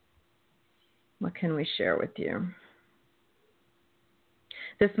 What can we share with you?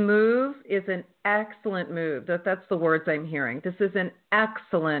 This move is an excellent move. That's the words I'm hearing. This is an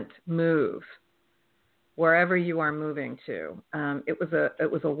excellent move wherever you are moving to. It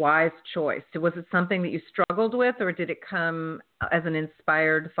was a wise choice. Was it something that you struggled with, or did it come as an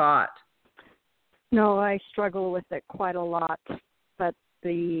inspired thought? No, I struggle with it quite a lot, but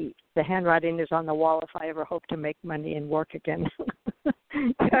the handwriting is on the wall if I ever hope to make money and work again.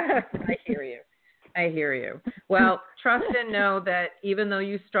 I hear you. Well, trust and know that even though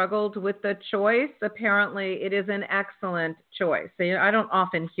you struggled with the choice, apparently it is an excellent choice. So, I don't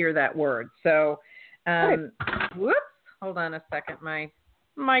often hear that word. So Whoops. Hold on a second. My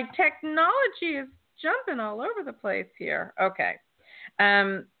technology is jumping all over the place here. Okay.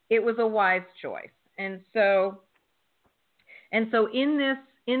 It was a wise choice. And so in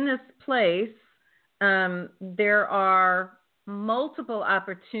this place, there are multiple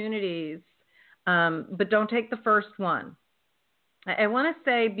opportunities, but don't take the first one. I want to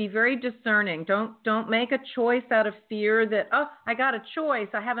say be very discerning. Don't make a choice out of fear that, oh, I got a choice.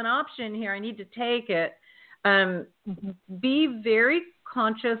 I have an option here. I need to take it. Be very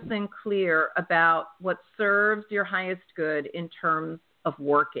conscious and clear about what serves your highest good in terms of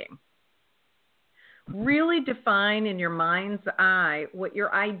working. Really define in your mind's eye what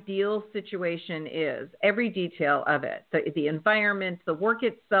your ideal situation is, every detail of it, the environment, the work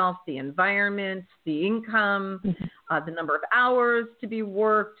itself, the environment, the income, the number of hours to be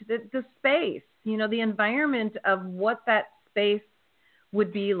worked, the space, the environment of what that space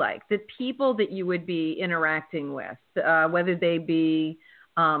would be like, the people that you would be interacting with, whether they be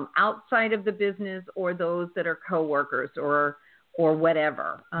outside of the business or those that are coworkers or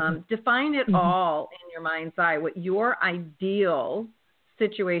whatever. Define it all in your mind's eye, what your ideal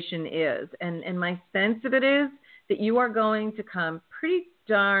situation is. And my sense of it is that you are going to come pretty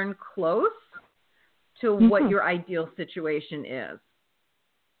darn close to what your ideal situation is.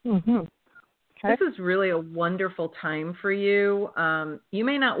 Okay. This is really a wonderful time for you. You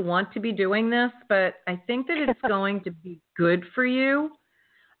may not want to be doing this, but I think that it's going to be good for you.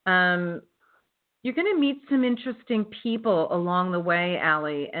 You're going to meet some interesting people along the way,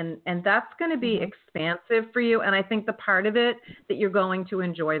 Allie, and that's going to be expansive for you, and I think the part of it that you're going to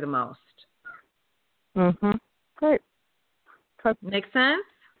enjoy the most. Great. Make sense?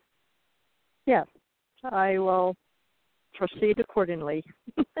 Yes. I will proceed accordingly.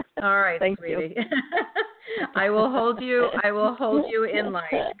 All right, Thank sweetie. you. I will hold you in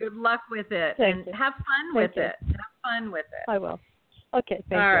light. Good luck with it. Thank you. Have fun Thank with you. it. Have fun with it. I will. Okay,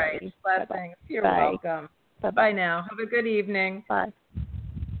 thank you. All right. Lady. Blessings. You're Bye. welcome. Bye-bye. Bye now. Have a good evening. Bye.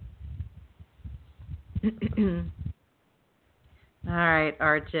 All right,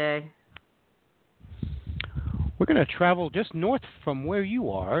 RJ. We're going to travel just north from where you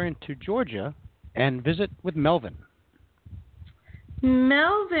are into Georgia and visit with Melvin.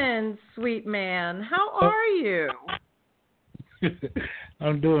 Melvin, sweet man, how are you?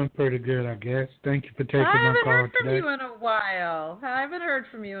 I'm doing pretty good, I guess. Thank you for taking my call today. I haven't heard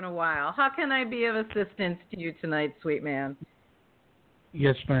from you in a while. How can I be of assistance to you tonight, sweet man?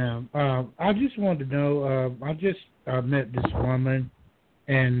 Yes, ma'am. I just wanted to know, I just met this woman,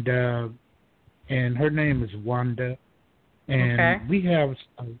 and her name is Wanda, and we have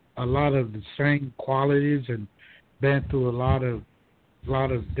a lot of the same qualities and been through a lot of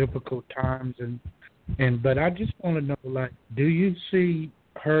difficult times, but I just want to know, like, do you see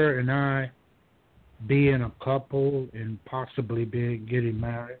her and I being a couple and possibly getting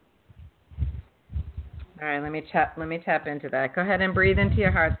married? All right, let me tap into that. Go ahead and breathe into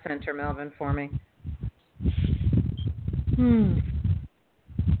your heart center, Melvin, for me. All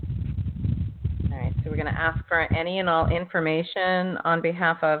right, so we're going to ask for any and all information on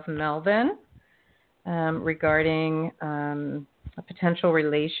behalf of Melvin regarding a potential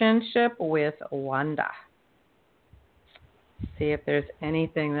relationship with Wanda. See if there's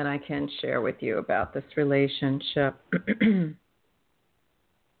anything that I can share with you about this relationship.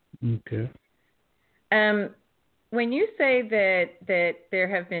 Okay. When you say that there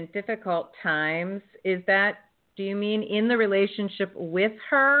have been difficult times, do you mean in the relationship with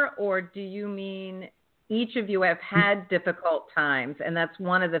her, or do you mean each of you have had difficult times and that's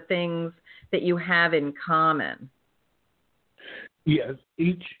one of the things that you have in common? Yes,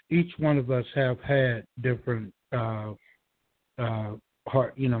 each one of us have had different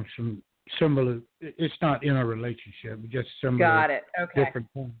some similar. It's not in a relationship, just similar. Got it. Okay. Different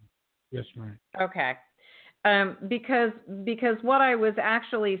things. Yes, ma'am. Okay. Because what I was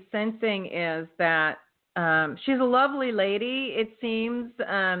actually sensing is that she's a lovely lady. It seems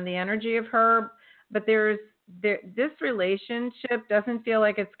the energy of her, but this relationship doesn't feel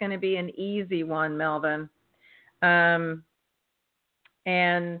like it's going to be an easy one, Melvin.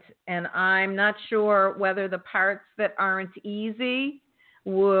 And I'm not sure whether the parts that aren't easy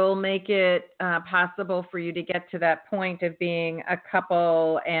will make it possible for you to get to that point of being a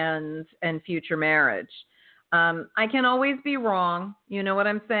couple and future marriage. I can always be wrong, you know what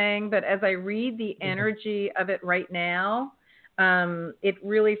I'm saying? But as I read the energy of it right now, it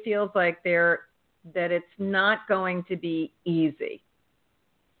really feels like that it's not going to be easy.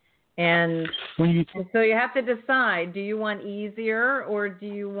 And so you have to decide, do you want easier or do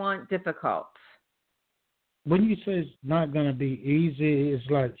you want difficult? when you say it's not going to be easy, it's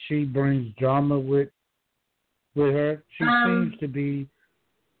like she brings drama with her. She seems to be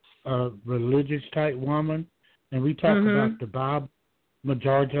a religious type woman, and we talk about the Bible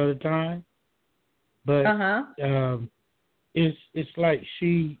majority of the time. But it's like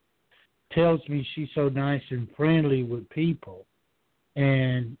she tells me she's so nice and friendly with people,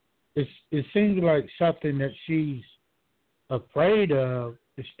 and it seems like something that she's afraid of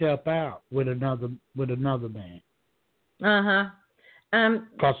to step out with another man.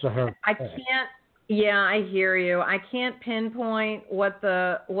 Because of her. I can't. Yeah, I hear you. I can't pinpoint what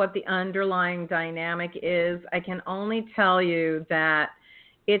the underlying dynamic is. I can only tell you that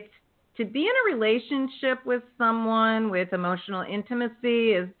it's to be in a relationship with someone with emotional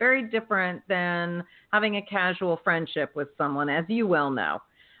intimacy is very different than having a casual friendship with someone, as you well know.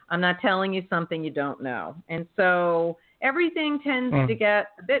 I'm not telling you something you don't know. And so everything tends to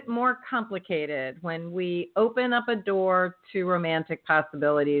get a bit more complicated when we open up a door to romantic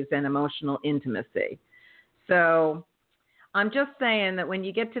possibilities and emotional intimacy. So I'm just saying that when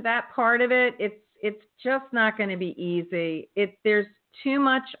you get to that part of it, it's just not going to be easy. There's too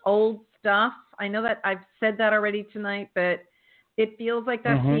much old stuff. I know that I've said that already tonight, but it feels like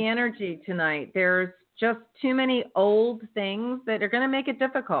that's the energy tonight. There's just too many old things that are going to make it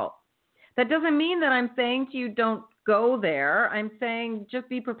difficult. That doesn't mean that I'm saying to you don't go there. I'm saying just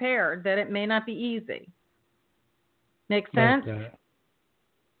be prepared that it may not be easy. Make sense?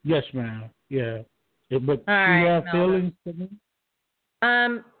 Yes, ma'am. Yeah. But do you have feelings for me?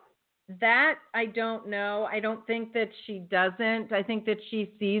 That I don't know. I don't think that she doesn't. I think that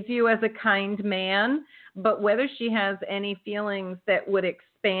she sees you as a kind man, but whether she has any feelings that would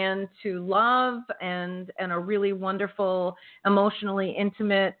expand to love and a really wonderful, emotionally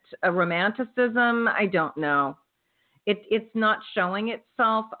intimate romanticism, I don't know. It's not showing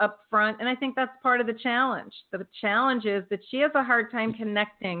itself up front, and I think that's part of the challenge. The challenge is that she has a hard time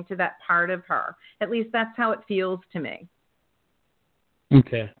connecting to that part of her. At least that's how it feels to me.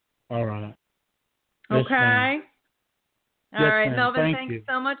 Okay. All right. Yes, okay. Ma'am. All right, ma'am. Melvin, Thank you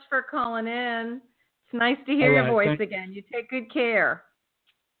so much for calling in. It's nice to hear your voice again. You take good care.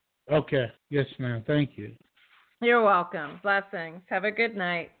 Okay. Yes, ma'am. Thank you. You're welcome. Blessings. Have a good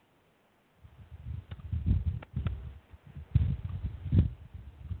night.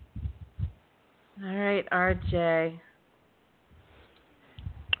 All right, RJ.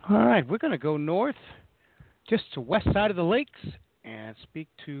 All right, we're going to go north, just to west side of the lakes, and speak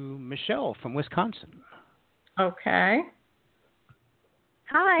to Michelle from Wisconsin. Okay.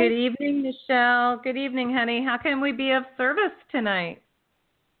 Hi. Good evening, Michelle. Good evening, honey. How can we be of service tonight?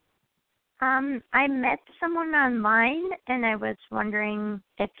 I met someone online, and I was wondering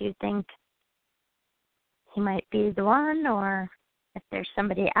if you think he might be the one, or if there's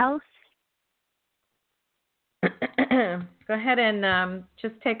somebody else. Go ahead and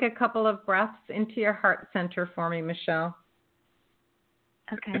just take a couple of breaths into your heart center for me, Michelle.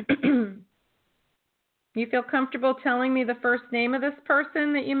 Okay. You feel comfortable telling me the first name of this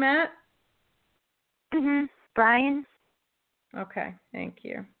person that you met? Brian. Okay, thank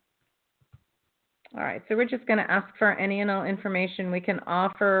you. All right, so we're just going to ask for any and all information we can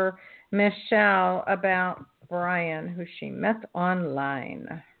offer Michelle about Brian, who she met online.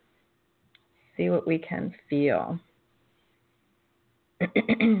 See what we can feel. Just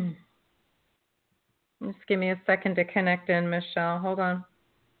give me a second to connect in, Michelle. Hold on.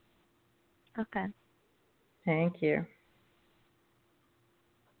 Okay. Thank you.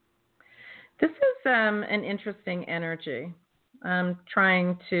 This is an interesting energy. I'm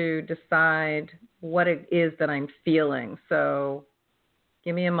trying to decide what it is that I'm feeling. So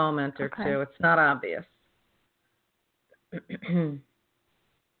give me a moment or two. It's not obvious.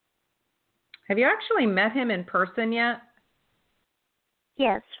 Have you actually met him in person yet?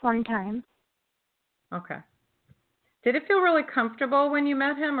 Yes, one time. Okay. Did it feel really comfortable when you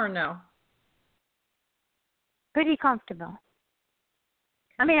met him or no? Pretty comfortable.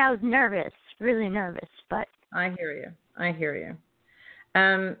 I mean, I was nervous, really nervous, but... I hear you. I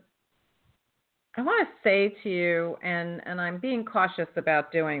want to say to you, and I'm being cautious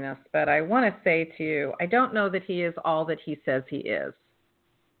about doing this, but I want to say to you, I don't know that he is all that he says he is.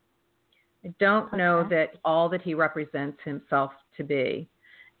 I don't know that all that he represents himself to be.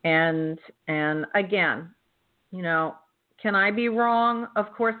 And again, you know, can I be wrong?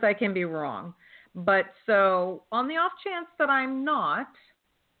 Of course I can be wrong. But so on the off chance that I'm not,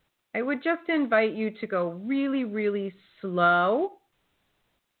 I would just invite you to go really, really slow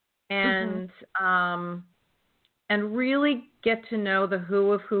and really get to know the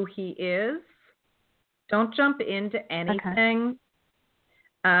who of who he is. Don't jump into anything.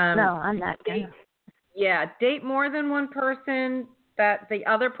 No, I'm not going to. date more than one person. That the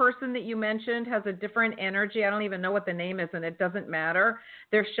other person that you mentioned has a different energy. I don't even know what the name is, and it doesn't matter.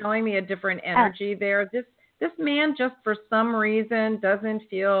 They're showing me a different energy there. This man just for some reason doesn't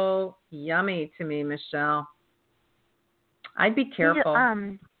feel yummy to me, Michelle. I'd be careful.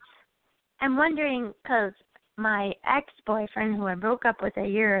 I'm wondering because my ex-boyfriend, who I broke up with a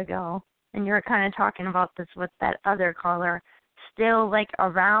year ago, and you were kind of talking about this with that other caller, still like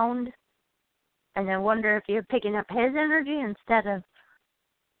around. And I wonder if you're picking up his energy instead of,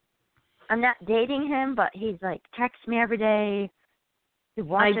 I'm not dating him, but he's like texts me every day. He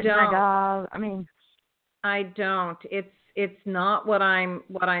watches my dog. I don't. It's not what I'm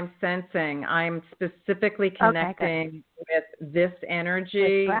sensing. I'm specifically connecting with this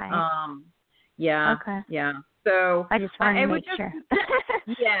energy. Right. Yeah. Okay. Yeah. So I just want to make sure.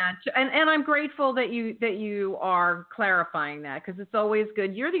 Yeah, and I'm grateful that you are clarifying that, because it's always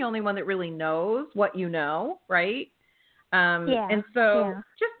good. You're the only one that really knows what you know, right? And so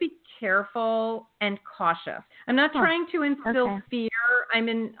just be careful and cautious. I'm not trying to instill fear.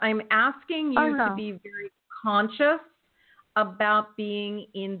 I'm asking you to be very conscious about being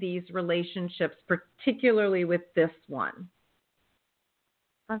in these relationships, particularly with this one.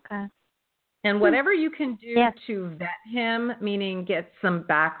 Okay. And whatever you can do to vet him, meaning get some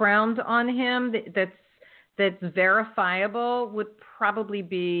background on him that's verifiable, would probably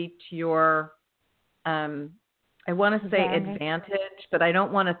be to your, I want to say advantage, but I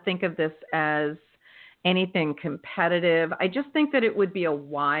don't want to think of this as anything competitive. I just think that it would be a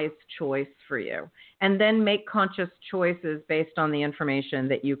wise choice for you. And then make conscious choices based on the information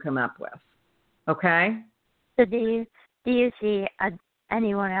that you come up with. Okay? So do you see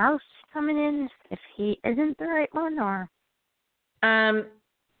anyone else coming in if he isn't the right one, or?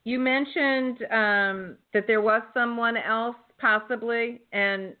 You mentioned that there was someone else possibly,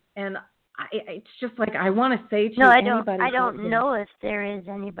 and it's just like I want to say to you, I don't know if there is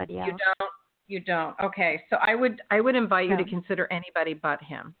anybody else. You don't. Okay, so I would invite you to consider anybody but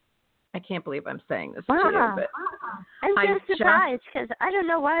him. I can't believe I'm saying this to you, but I'm just surprised because I don't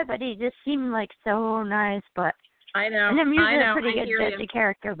know why, but he just seemed like so nice. But I know, and I'm usually a I pretty good judge of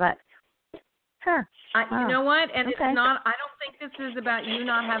character, but. Huh. You know what? And it's not. I don't think this is about you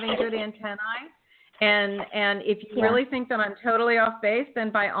not having good antennae. And if you really think that I'm totally off base, then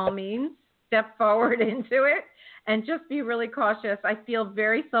by all means step forward into it and just be really cautious. I feel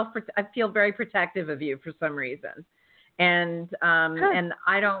very protective of you for some reason, and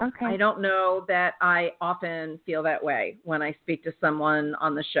I don't know that I often feel that way when I speak to someone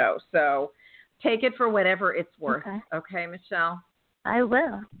on the show. So take it for whatever it's worth. Okay, Michelle. I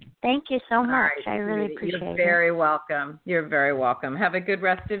will. Thank you so much. Right, I really appreciate it. You're very welcome. You're very welcome. Have a good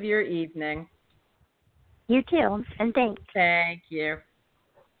rest of your evening. You too, and thanks. Thank you.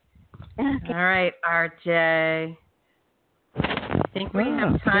 Okay. All right, RJ. I think we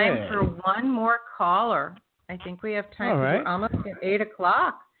have time for one more caller. I think we have time. All right. We're almost at 8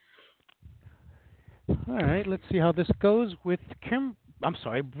 o'clock. All right, let's see how this goes with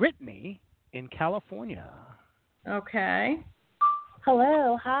Brittany in California. Okay.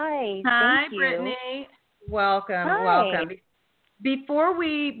 Hello, hi. Hi, Thank you. Brittany. Welcome, hi. welcome. Before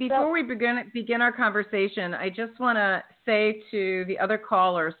we begin our conversation, I just want to say to the other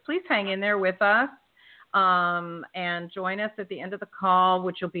callers, please hang in there with us and join us at the end of the call,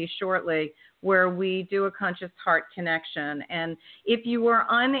 which will be shortly, where we do a conscious heart connection. And if you were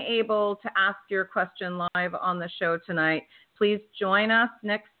unable to ask your question live on the show tonight, please join us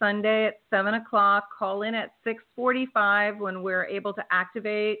next Sunday at 7 o'clock. Call in at 6:45 when we're able to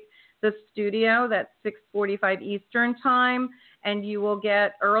activate the studio. That's 6:45 Eastern Time. And you will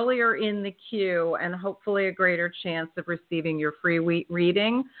get earlier in the queue and hopefully a greater chance of receiving your free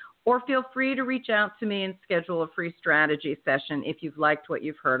reading. Or feel free to reach out to me and schedule a free strategy session if you've liked what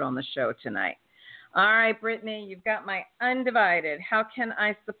you've heard on the show tonight. All right, Brittany, you've got my undivided. How can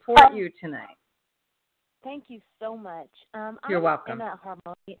I support you tonight? Thank you so much. You're welcome.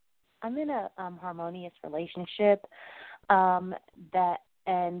 I'm in a harmonious relationship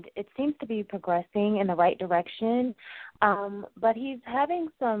and it seems to be progressing in the right direction. But he's having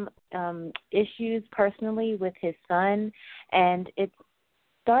some issues personally with his son, and it's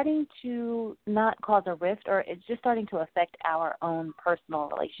starting to not cause a rift, or it's just starting to affect our own personal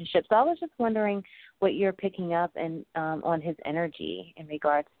relationship. So I was just wondering what you're picking up on his energy in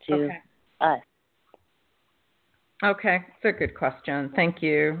regards to us. Okay, it's a good question. Thank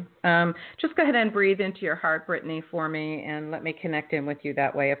you. Just go ahead and breathe into your heart, Brittany, for me, and let me connect in with you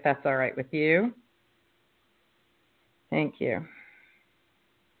that way, if that's all right with you. Thank you.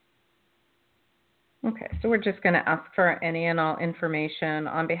 Okay, so we're just going to ask for any and all information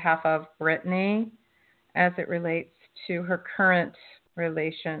on behalf of Brittany as it relates to her current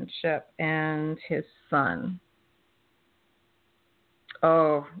relationship and his son.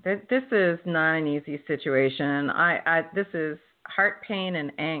 Oh, this is not an easy situation. This is heart pain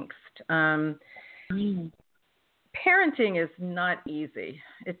and angst. Parenting is not easy.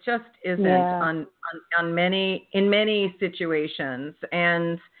 It just isn't in many situations.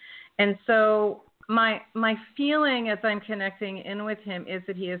 And so my feeling as I'm connecting in with him is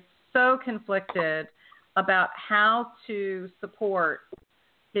that he is so conflicted about how to support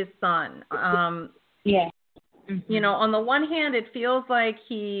his son. You know, on the one hand, it feels like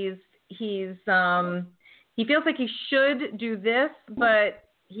he feels like he should do this, but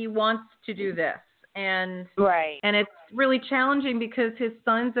he wants to do this. And it's really challenging because his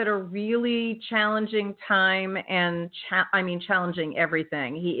son's at a really challenging time and challenging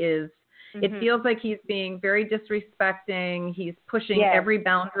everything. He is. It feels like he's being very disrespecting. He's pushing every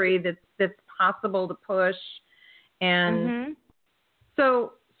boundary that's possible to push. And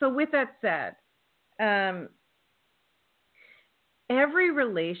so with that said, every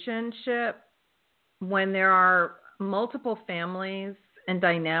relationship, when there are multiple families and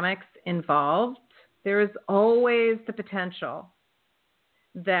dynamics involved, there is always the potential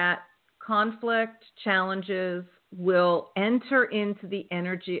that conflict, challenges will enter into the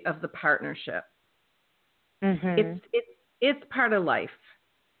energy of the partnership. It's part of life.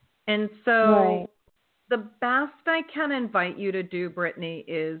 And so the best I can invite you to do, Brittany,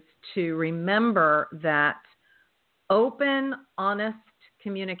 is to remember that open, honest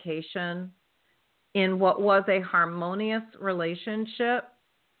communication in what was a harmonious relationship,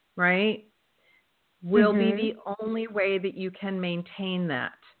 right, will be the only way that you can maintain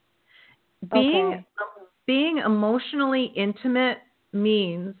that. Being emotionally intimate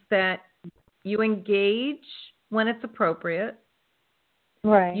means that you engage when it's appropriate.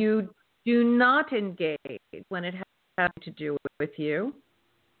 You do not engage when it has to do with you.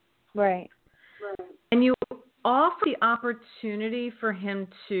 And you offer the opportunity for him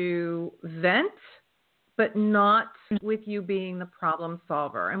to vent, but not with you being the problem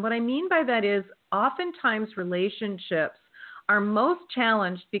solver. And what I mean by that is oftentimes relationships are most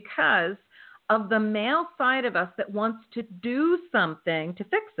challenged because of the male side of us that wants to do something to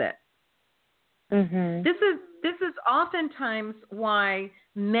fix it. This is oftentimes why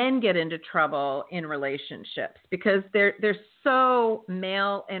men get into trouble in relationships, because they're so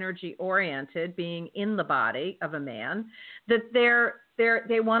male energy oriented, being in the body of a man, that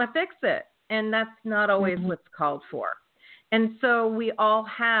they want to fix it, and that's not always what's called for. And so we all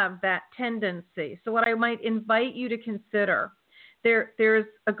have that tendency. So what I might invite you to consider, there's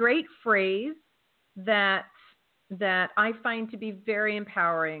a great phrase that I find to be very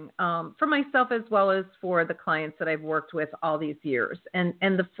empowering for myself as well as for the clients that I've worked with all these years. And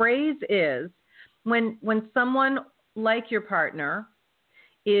the phrase is, when someone like your partner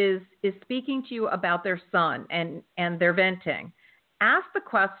is speaking to you about their son and they're venting, ask the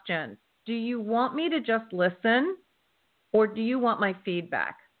question, do you want me to just listen, or do you want my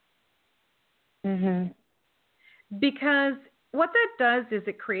feedback? Because what that does is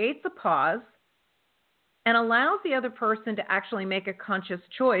it creates a pause and allows the other person to actually make a conscious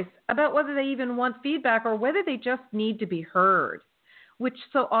choice about whether they even want feedback or whether they just need to be heard, which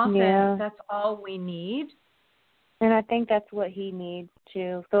so often that's all we need. And I think that's what he needs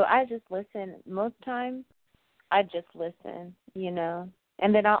too. So I just listen. Most times I just listen, you know,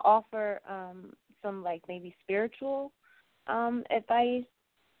 and then I'll offer some like maybe spiritual advice.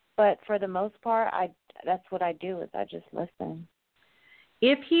 But for the most part, that's what I do, is I just listen.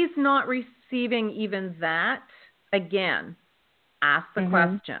 If he's not receiving even that, again, ask the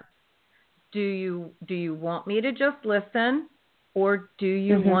question. Do you want me to just listen, or do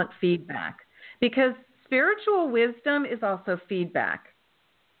you want feedback? Because spiritual wisdom is also feedback.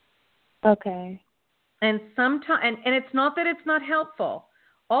 And sometimes, and it's not that it's not helpful.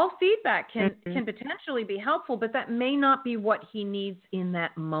 All feedback can potentially be helpful, but that may not be what he needs in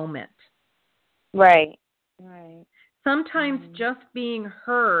that moment. Sometimes just being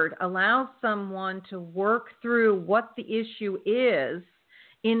heard allows someone to work through what the issue is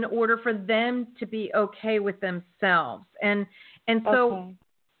in order for them to be okay with themselves. And so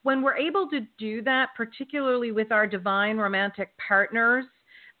when we're able to do that, particularly with our divine romantic partners,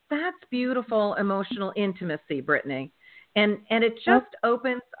 that's beautiful emotional intimacy, Brittany. And it just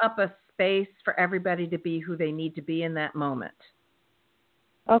opens up a space for everybody to be who they need to be in that moment.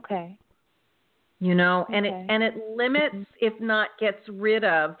 You know, and it limits, if not gets rid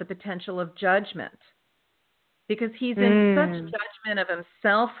of, the potential of judgment, because he's in such judgment of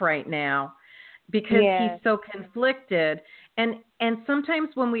himself right now, because he's so conflicted. And sometimes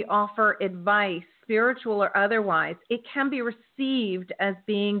when we offer advice spiritual or otherwise, it can be received as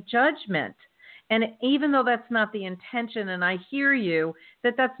being judgment. And even though that's not the intention, and I hear you,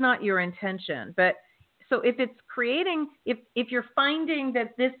 that that's not your intention. But so if it's creating, if you're finding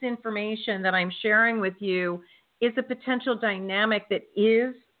that this information that I'm sharing with you is a potential dynamic that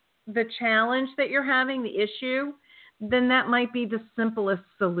is the challenge that you're having, the issue, then that might be the simplest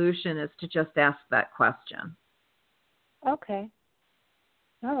solution, is to just ask that question. Okay.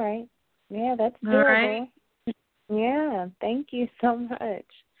 All right. Yeah, that's doable. All right. Yeah, thank you so much.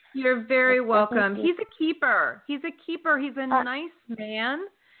 You're very welcome. Definitely. He's a keeper. He's a nice man,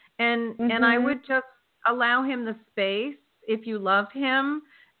 and I would just allow him the space, if you love him,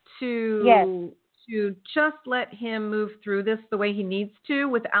 to just let him move through this the way he needs to,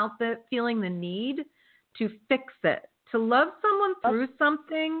 without feeling the need to fix it. To love someone through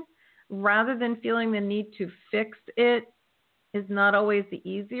something rather than feeling the need to fix it is not always the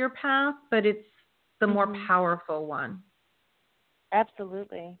easier path, but it's the more powerful one.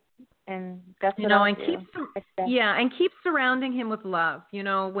 Absolutely. And that's what and I'll do. And keep surrounding him with love.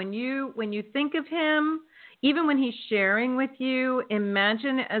 When you think of him, even when he's sharing with you,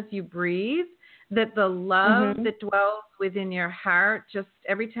 imagine as you breathe that the love that dwells within your heart, just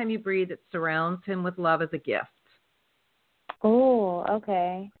every time you breathe, it surrounds him with love as a gift. Oh,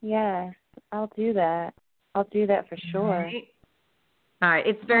 okay. Yes, I'll do that. I'll do that for sure. All right.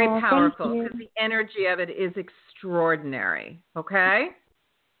 It's very powerful because the energy of it is extraordinary. Okay?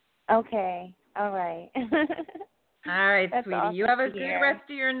 Okay. All right. All right, That's sweetie. awesome You have a to good hear. rest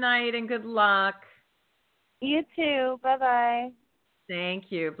of your night and good luck. You too. Bye-bye.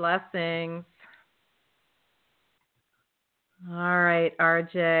 Thank you. Blessings. All right,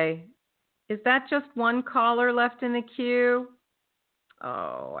 RJ. Is that just one caller left in the queue?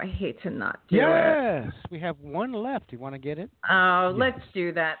 Oh, I hate to not do it. Yes, we have one left. You want to get it? Oh, Yes. let's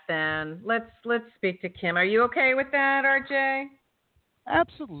do that then. Let's speak to Kim. Are you okay with that, RJ?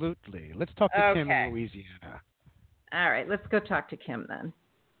 Absolutely. Let's talk to Kim in Louisiana. All right, let's go talk to Kim then.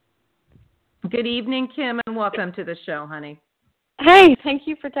 Good evening, Kim, and welcome to the show, honey. Hey, thank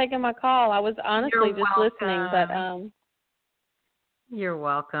you for taking my call. I was honestly You're just listening, but You're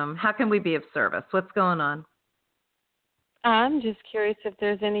welcome. How can we be of service? What's going on? I'm just curious if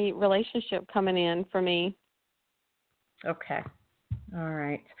there's any relationship coming in for me. Okay. All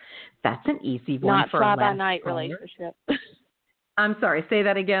right. That's an easy one Not for a fly-by-night caller. relationship. I'm sorry. Say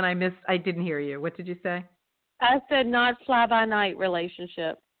that again. I didn't hear you. What did you say? I said not fly-by-night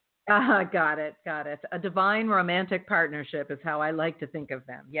relationship. Got it. A divine romantic partnership is how I like to think of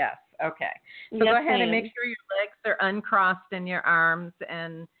them. Yes. Okay. So Yes, go ahead and ma'am. make sure your legs are uncrossed in your arms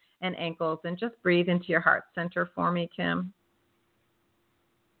and ankles, and just breathe into your heart center for me, Kim.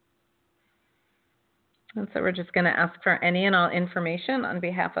 And so we're just going to ask for any and all information on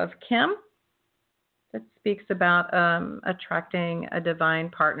behalf of Kim that speaks about attracting a divine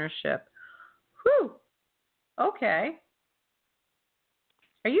partnership. Whew. Okay.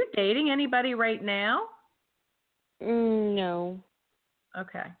 Are you dating anybody right now? No.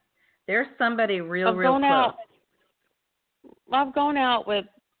 Okay. There's somebody real close. I've gone out with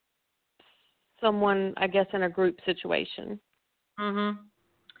someone, I guess, in a group situation. Mhm.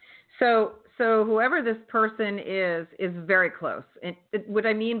 So whoever this person is very close. What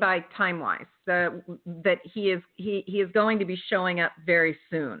I mean by time-wise, that he is going to be showing up very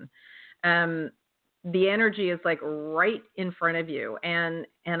soon. The energy is like right in front of you, and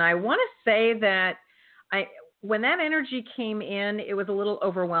I want to say that when that energy came in, it was a little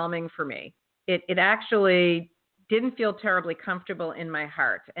overwhelming for me. It actually didn't feel terribly comfortable in my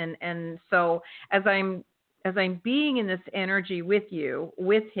heart, and so as I'm being in this energy with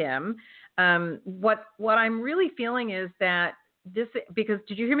him, what I'm really feeling is that this, because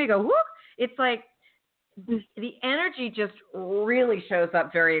did you hear me go, whoo? It's like the energy just really shows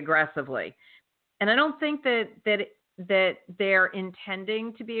up very aggressively. And I don't think that they're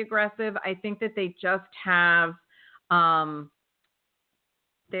intending to be aggressive. I think that they just have,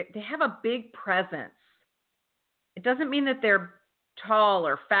 they have a big presence. It doesn't mean that they're tall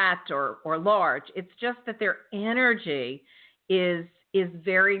or fat or large. It's just that their energy is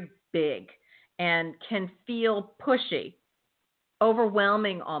very big and can feel pushy,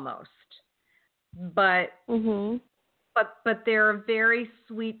 overwhelming almost. But but they're a very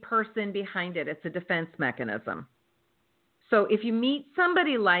sweet person behind it. It's a defense mechanism. So if you meet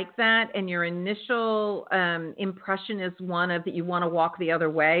somebody like that and your initial impression is one of that you want to walk the other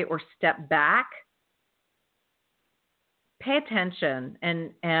way or step back, pay attention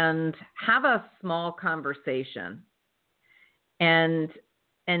and have a small conversation and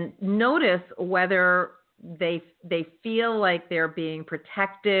notice whether they feel like they're being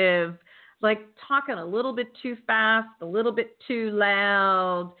protective, like talking a little bit too fast, a little bit too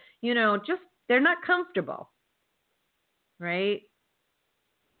loud, just they're not comfortable. Right?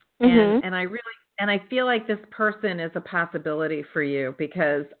 Mm-hmm. And I feel like this person is a possibility for you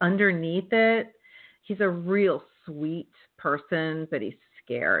because underneath it, he's a real sweet person, but he's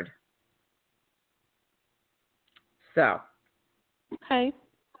scared. So. Okay.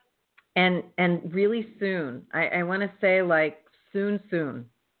 And really soon, I want to say like soon,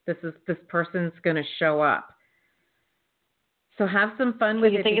 this person's going to show up. So have some fun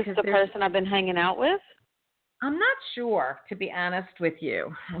with it. Do you think it's the person I've been hanging out with? I'm not sure, to be honest with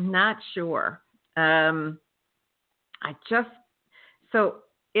you. I'm not sure. So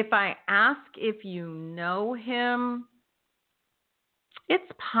if I ask if you know him,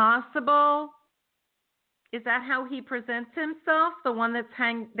 it's possible. Is that how he presents himself, the one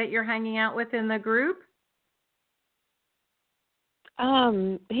that you're hanging out with in the group?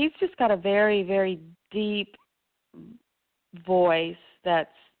 He's just got a very, very deep voice that's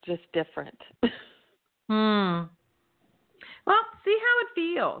just different. Well, see how it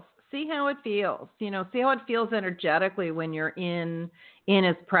feels. See how it feels. See how it feels energetically when you're in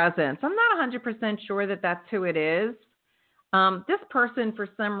his presence. I'm not 100% sure that that's who it is. This person, for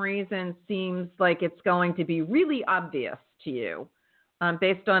some reason, seems like it's going to be really obvious to you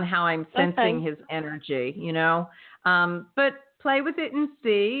based on how I'm sensing his energy, But play with it and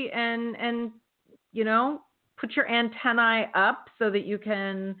see and put your antennae up so that you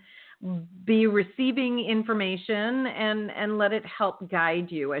can be receiving information and let it help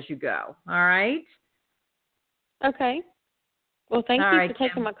guide you as you go. All right? Okay. Well, thank you for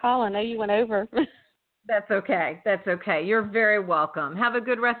taking my call. I know you went over. That's okay. That's okay. You're very welcome. Have a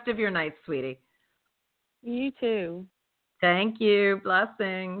good rest of your night, sweetie. You too. Thank you.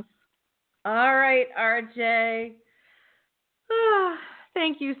 Blessings. All right, RJ.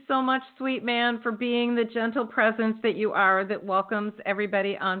 Thank you so much, sweet man, for being the gentle presence that you are that welcomes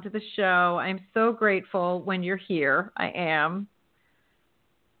everybody onto the show. I'm so grateful when you're here. I am.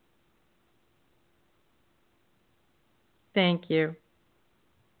 Thank you.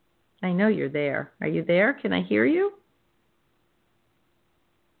 I know you're there. Are you there? Can I hear you?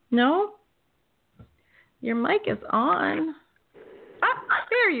 No? Your mic is on. Ah,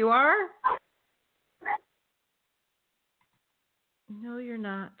 there you are. No, you're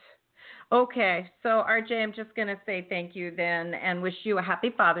not. Okay, so RJ, I'm just going to say thank you then and wish you a happy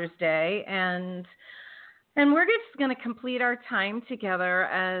Father's Day. And we're just going to complete our time together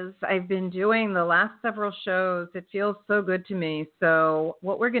as I've been doing the last several shows. It feels so good to me. So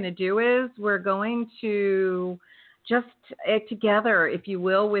what we're going to do is we're going to just together, if you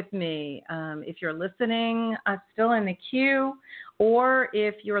will, with me. If you're listening still in the queue, or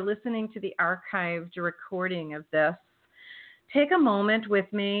if you're listening to the archived recording of this, take a moment with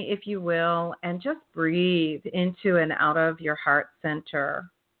me, if you will, and just breathe into and out of your heart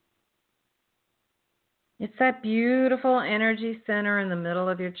center. It's that beautiful energy center in the middle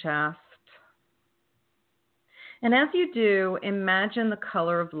of your chest. And as you do, imagine the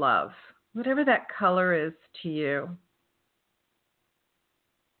color of love, whatever that color is to you.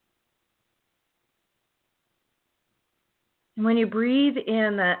 And when you breathe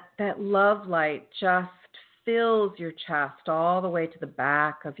in, that love light just fills your chest all the way to the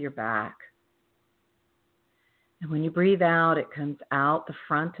back of your back. And when you breathe out, it comes out the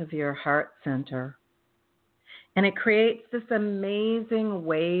front of your heart center. And it creates this amazing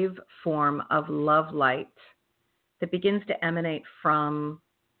wave form of love light that begins to emanate from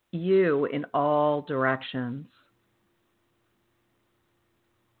you in all directions.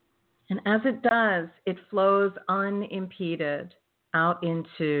 And as it does, it flows unimpeded out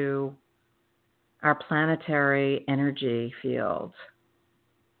into our planetary energy field.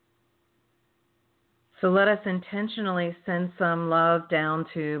 So let us intentionally send some love down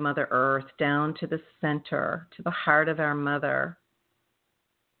to Mother Earth, down to the center, to the heart of our mother,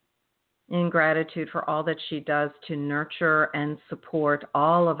 in gratitude for all that she does to nurture and support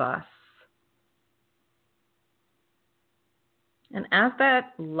all of us. And as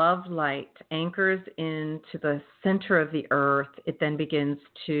that love light anchors into the center of the earth, it then begins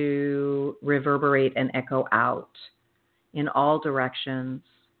to reverberate and echo out in all directions.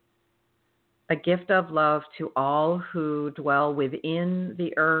 A gift of love to all who dwell within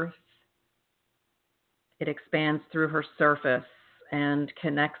the earth. It expands through her surface and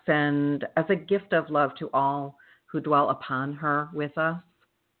connects, and as a gift of love to all who dwell upon her with us.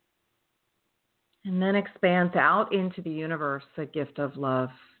 And then expands out into the universe, a gift of love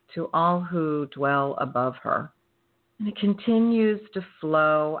to all who dwell above her. And it continues to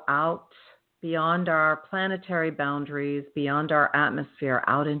flow out beyond our planetary boundaries, beyond our atmosphere,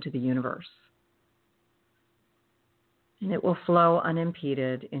 out into the universe. And it will flow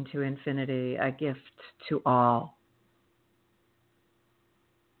unimpeded into infinity, a gift to all.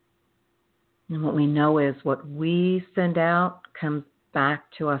 And what we know is what we send out comes back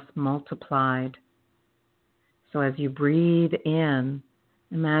to us multiplied. So as you breathe in,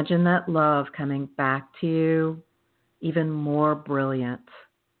 imagine that love coming back to you even more brilliant,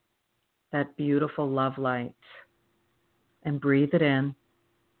 that beautiful love light. And breathe it in.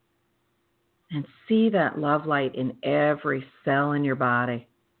 And see that love light in every cell in your body.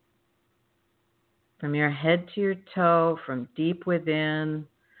 From your head to your toe, from deep within,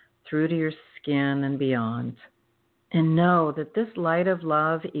 through to your skin and beyond. And know that this light of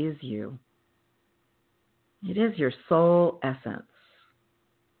love is you. It is your soul essence.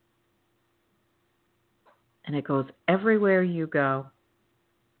 And it goes everywhere you go.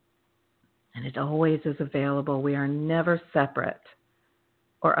 And it always is available. We are never separate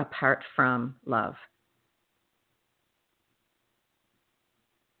or apart from love.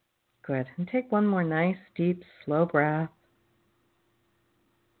 Good. And take one more nice, deep, slow breath.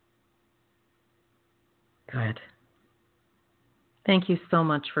 Good. Thank you so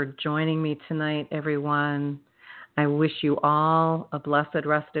much for joining me tonight, everyone. I wish you all a blessed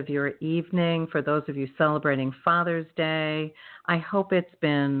rest of your evening. For those of you celebrating Father's Day, I hope it's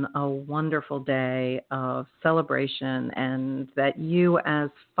been a wonderful day of celebration and that you as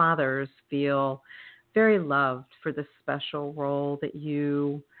fathers feel very loved for the special role that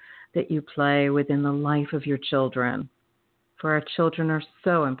you play within the life of your children. For our children are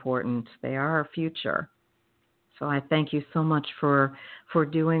so important. They are our future. So I thank you so much for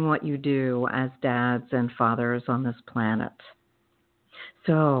doing what you do as dads and fathers on this planet.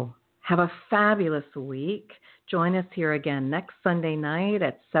 So have a fabulous week. Join us here again next Sunday night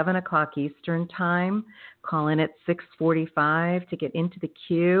at 7 o'clock Eastern Time. Call in at 6:45 to get into the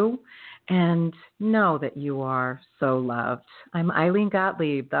queue and know that you are so loved. I'm Ilene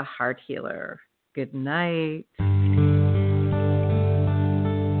Gottlieb, the Heart Healer. Good night.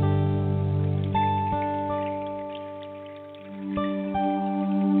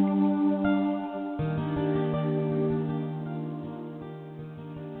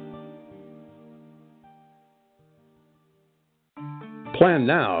 Plan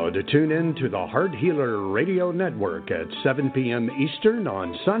now to tune in to the Heart Healer Radio Network at 7 p.m. Eastern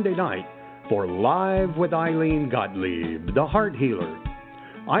on Sunday night for Live with Ilene Gottlieb, the Heart Healer.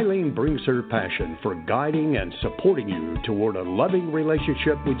 Ilene brings her passion for guiding and supporting you toward a loving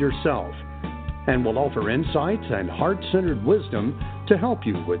relationship with yourself and will offer insights and heart-centered wisdom to help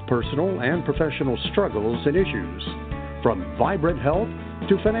you with personal and professional struggles and issues. From vibrant health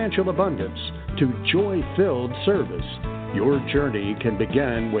to financial abundance to joy-filled service, your journey can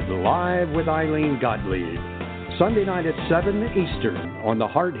begin with Live with Ilene Gottlieb, Sunday night at 7 Eastern on the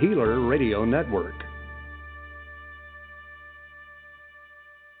Heart Healer Radio Network.